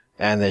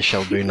 and there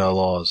shall be no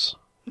laws,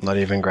 not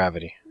even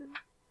gravity.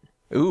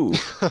 Ooh.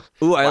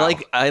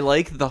 I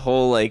like the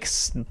whole like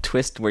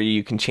twist where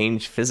you can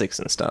change physics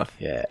and stuff.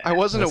 Yeah, I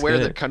wasn't That's aware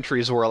good. that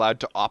countries were allowed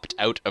to opt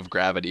out of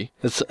gravity.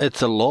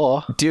 it's a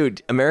law.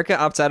 Dude, America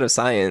opts out of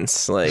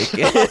science. Like,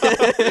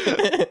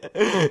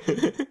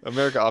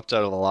 America opts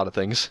out of a lot of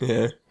things.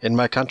 yeah, In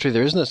my country,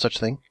 there is no such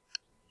thing.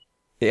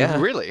 yeah.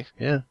 Really?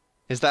 Yeah.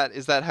 Is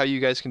that how you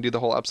guys can do the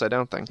whole upside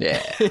down thing?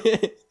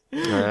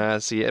 Yeah.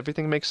 See,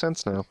 everything makes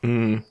sense now. But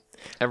wait,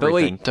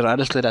 Everything. Did I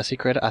just let our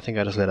secret out? I think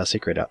I just let our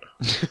secret out.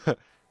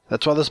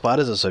 That's why the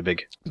spiders are so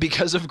big.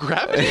 Because of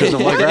gravity. Because of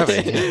my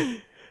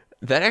gravity.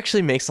 That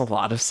actually makes a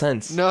lot of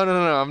sense. No.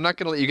 I'm not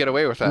gonna let you get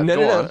away with that. No,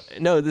 Go on.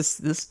 no.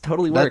 This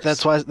totally works.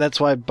 That's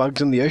why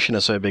bugs in the ocean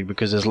are so big,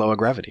 because there's lower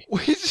gravity.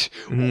 Wait,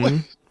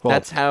 Mhm. Well,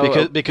 That's how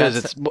because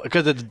it's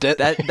dead.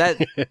 that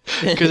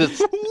Because it's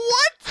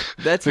what?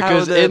 that's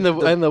because how in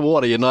the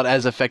water you're not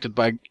as affected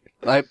by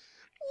like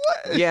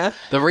yeah.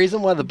 the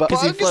reason why the bugs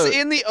Bugs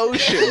in the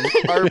ocean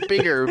are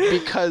bigger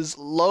because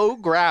low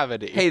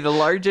gravity. Hey, the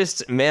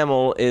largest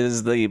mammal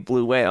is the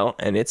blue whale,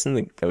 and it's in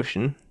the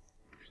ocean.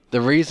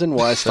 the reason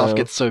why stuff So-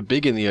 gets so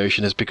big in the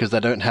ocean is because they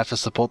don't have to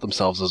support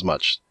themselves as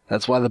much.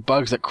 That's why the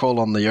bugs that crawl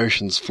on the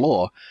ocean's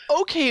floor.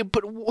 Okay,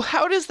 but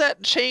how does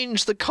that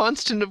change the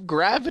constant of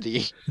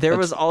gravity? There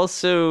was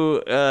also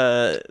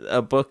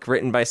a book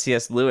written by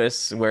C.S.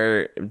 Lewis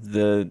where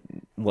the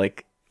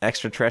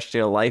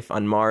extraterrestrial life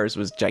on Mars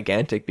was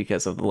gigantic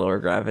because of the lower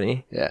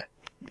gravity. Yeah.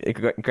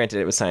 Granted,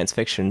 it was science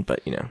fiction,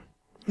 but you know.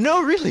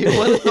 No, really, it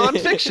wasn't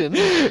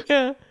nonfiction.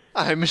 Yeah.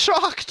 I'm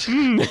shocked.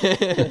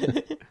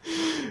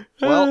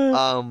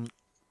 Well,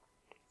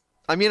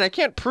 I mean, I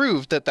can't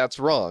prove that that's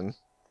wrong,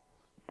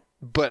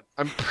 but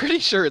I'm pretty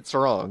sure it's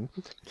wrong.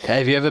 Hey,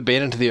 have you ever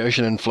been into the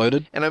ocean and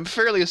floated? And I'm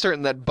fairly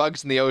certain that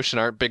bugs in the ocean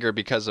aren't bigger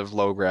because of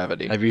low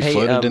gravity. Have you Hey,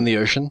 floated in the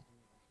ocean?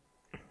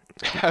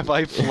 Have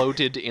I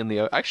floated in the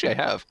ocean? Actually, I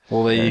have.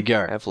 Well, there you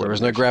go. I've floated There is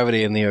in no the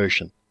gravity in the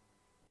ocean.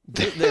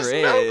 There's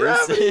There no is.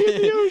 gravity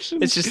in the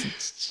ocean. It's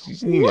just,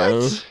 you know.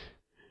 What?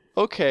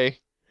 Okay.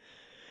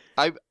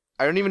 I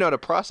don't even know how to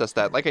process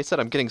that. Like I said,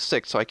 I'm getting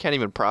sick, so I can't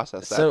even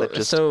process that. That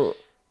just, you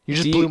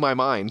just do blew you- my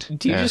mind.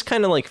 Do you Yeah. just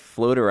kind of like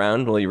float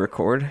around while you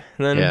record?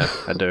 Then Yeah,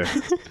 I do.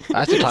 I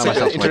have to tie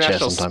myself to my chest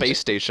International sometimes. Space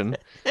Station.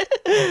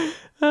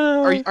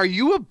 Are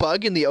you a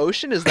bug in the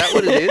ocean? Is that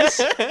what it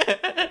is?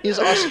 Is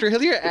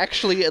Australia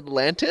actually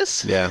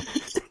Atlantis? Yeah.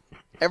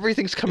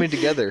 Everything's coming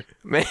together.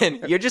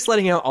 Man, you're just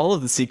letting out all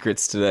of the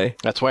secrets today.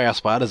 That's why our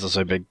spiders are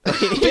so big.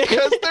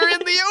 Because they're in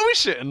the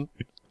ocean.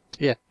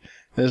 Yeah.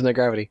 There's no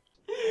gravity.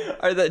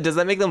 Does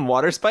that make them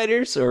water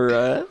spiders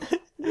or?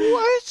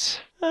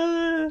 What?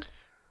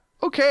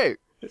 Okay.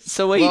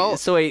 So wait, Well,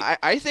 so wait,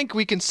 I think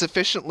we can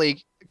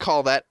sufficiently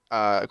call that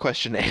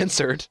question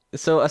answered.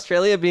 so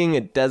Australia being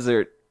a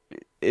desert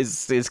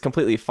is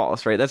completely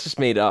false, right? That's just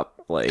made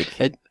up. Like,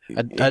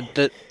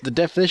 The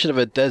definition of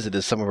a desert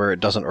is somewhere where it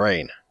doesn't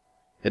rain.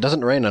 It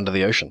doesn't rain under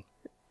the ocean.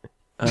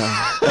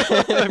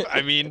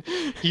 I mean,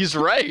 he's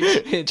right.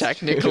 It's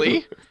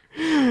Technically,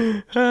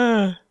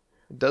 it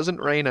doesn't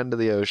rain under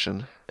the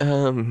ocean.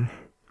 wow,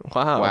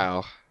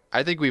 Wow.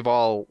 I think we've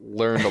all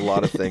learned a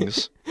lot of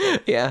things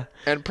yeah.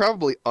 and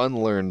probably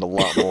unlearned a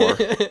lot more.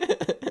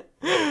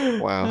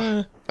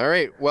 Wow. All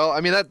right. Well, I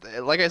mean,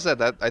 that, like I said,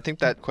 that I think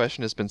that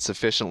question has been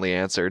sufficiently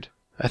answered.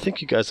 I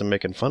think you guys are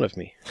making fun of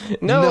me.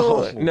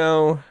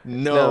 No.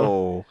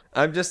 No.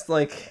 I'm just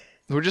like,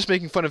 We're just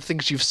making fun of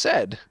things you've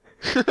said.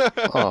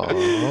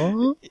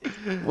 Aww.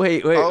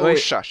 wait, Oh, wait.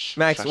 shush.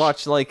 Max, Shush.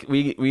 watch, like,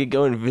 we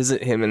go and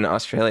visit him in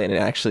Australia, and it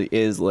actually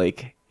is,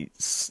 like,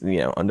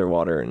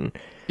 underwater, and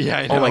Yeah,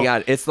 I know. oh my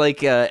god, it's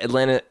like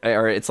Atlanta,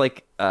 or it's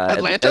like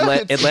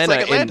Atlanta? It's like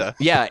Atlanta.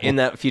 Yeah, in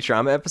that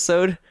Futurama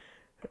episode.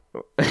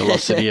 The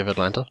lost city of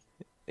Atlanta.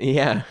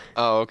 Yeah.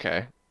 Oh,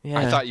 okay. Yeah.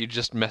 I thought you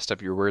just messed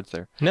up your words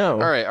there. No.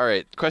 All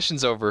right.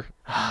 Question's over.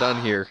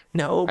 Done here.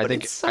 No, but I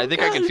think it's so I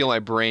think I can good. feel my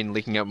brain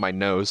leaking out my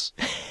nose.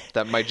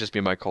 That might just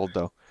be my cold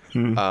though.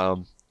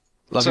 Love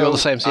So, you all the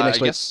same. See you next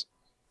I week. guess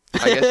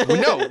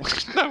no.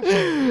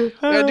 We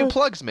gotta do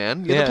plugs,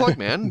 man. You're Yeah. the plug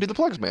man. Do the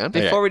plugs, man.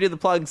 Before we do the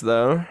plugs,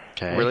 though,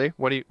 Okay. Really?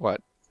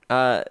 What?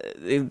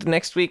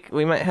 next week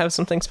we might have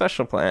something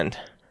special planned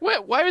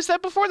Why was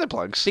that before the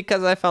plugs?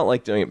 because I felt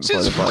like doing it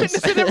before Since the when plugs.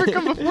 does it ever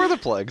come before the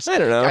plugs? I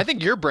don't know. I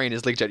think your brain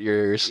is leaked out your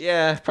ears.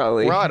 Yeah,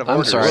 probably. We're out of I'm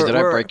orders. sorry. Did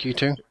I We're- break you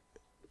too?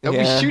 No,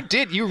 Yeah. You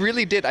did. You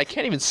really did. I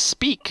can't even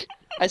speak.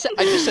 I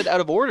just said out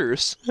of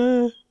orders.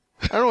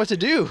 I don't know what to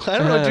do. I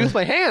don't know what to do with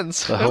my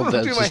hands. The I don't whole know what to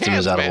dead do with my system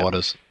hands, is out man. of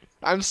orders.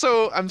 I'm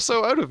so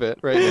out of it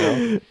right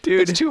now.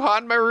 Dude. It's too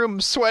hot in my room.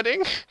 I'm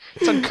sweating.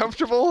 It's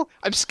uncomfortable.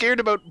 I'm scared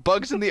about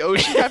bugs in the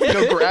ocean having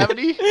no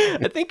gravity.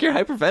 I think you're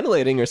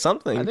hyperventilating or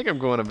something. I think I'm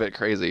going a bit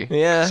crazy.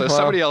 Yeah, So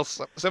well-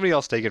 somebody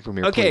else take it from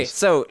here, Okay, please.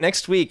 so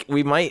next week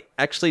we might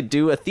actually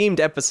do a themed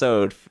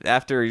episode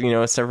after,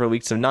 several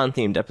weeks of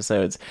non-themed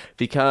episodes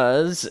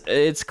because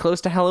it's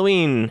close to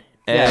Halloween.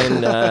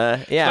 And yeah.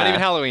 It's not even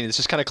Halloween. It's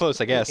just kind of close,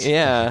 I guess.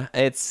 Yeah,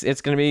 it's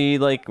going to be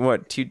like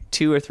what,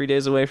 2 or 3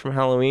 days away from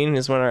Halloween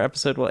is when our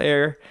episode will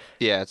air.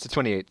 Yeah, it's the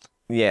 28th.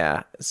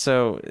 Yeah,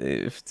 so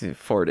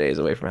 4 days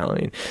away from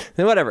Halloween.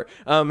 Then whatever.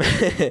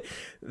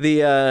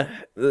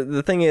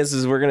 The thing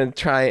is we're gonna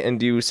try and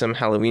do some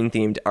Halloween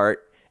themed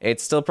art.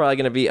 It's still probably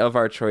gonna be of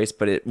our choice,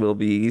 but it will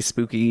be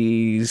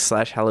spooky /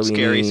 Halloween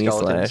Scary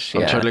skeletons.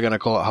 I'm totally going to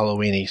call it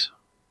Halloweenies.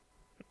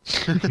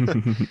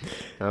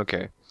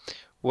 Okay.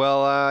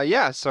 Well,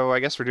 yeah. So I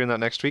guess we're doing that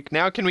next week.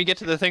 Now, can we get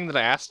to the thing that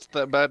I asked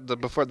about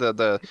before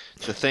the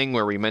thing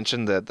where we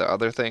mentioned the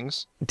other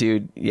things?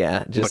 Dude,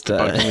 yeah, just the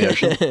bugs in the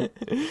ocean?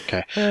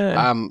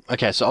 Okay.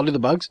 Okay, so I'll do the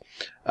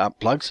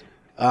plugs.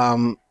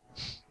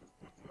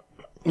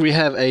 We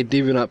have a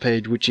DeviantArt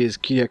page, which is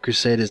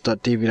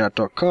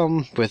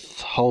cutieartcrusaders.deviantart.com,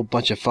 with a whole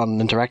bunch of fun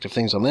interactive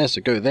things on there,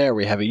 so go there.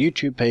 We have a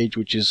YouTube page,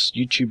 which is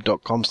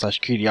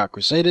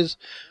youtube.com/cutieartcrusaders,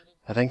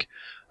 I think.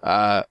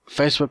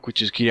 Facebook,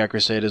 which is Cutie Art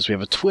Crusaders. We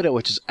have a Twitter,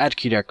 which is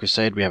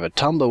 @CutieArtCrusade. We have a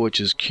Tumblr,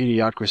 which is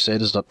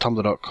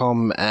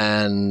cutieartcrusaders.tumblr.com,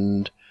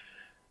 and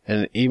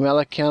an email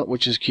account,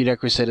 which is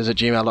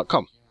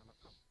cutieartcrusaders@gmail.com.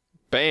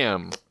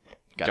 Bam.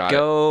 Got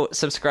Go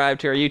subscribe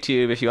to our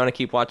YouTube if you want to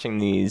keep watching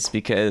these,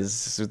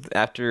 because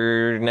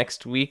after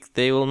next week,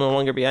 they will no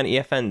longer be on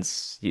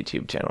EFN's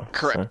YouTube channel.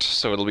 Correct.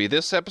 So it'll be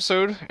this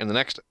episode and the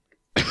next.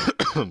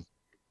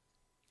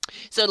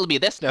 So it'll be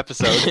this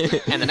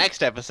episode and the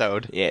next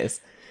episode.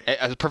 Yes.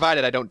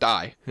 Provided I don't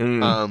die.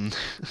 Mm.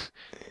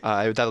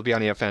 That'll be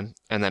on EFN,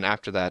 and then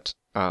after that,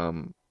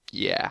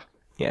 yeah.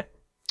 Yeah.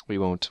 We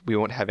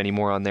won't have any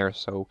more on there.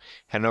 So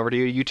head on over to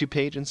your YouTube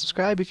page and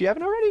subscribe if you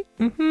haven't already.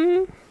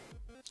 Mm-hmm.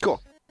 Cool.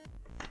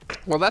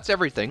 Well, that's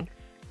everything.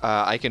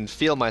 I can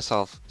feel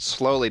myself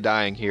slowly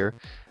dying here.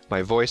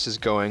 My voice is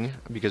going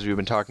because we've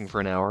been talking for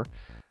an hour.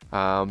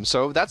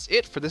 So that's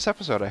it for this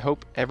episode. I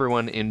hope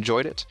everyone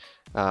enjoyed it.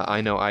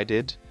 I know I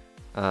did.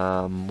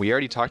 We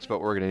already talked about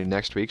what we're going to do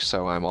next week,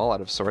 so I'm all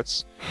out of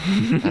sorts.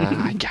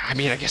 I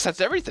guess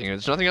that's everything.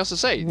 There's nothing else to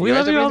say. We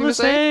love you all the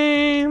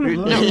same.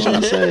 No, shut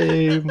up.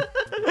 Same.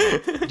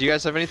 Do you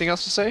guys have anything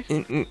else to say?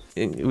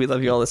 We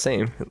love you all the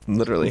same.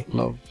 Literally.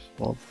 Love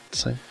all the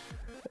same.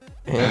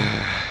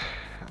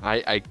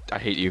 I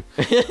hate you.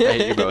 I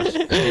hate you both.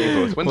 I hate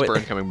you both. When's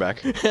Burn coming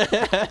back?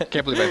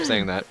 Can't believe I'm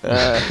saying that.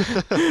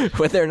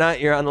 Whether or not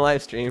you're on the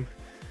live stream.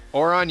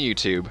 Or on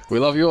YouTube. We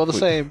love you all the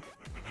same.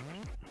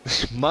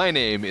 My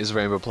name is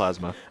Rainbow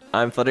Plasma.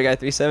 I'm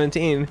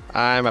FlutterGuy317.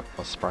 I'm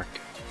Apple Spark.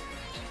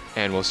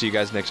 And we'll see you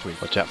guys next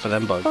week. Watch out for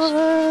them bugs. Bye.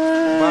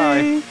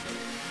 Bye.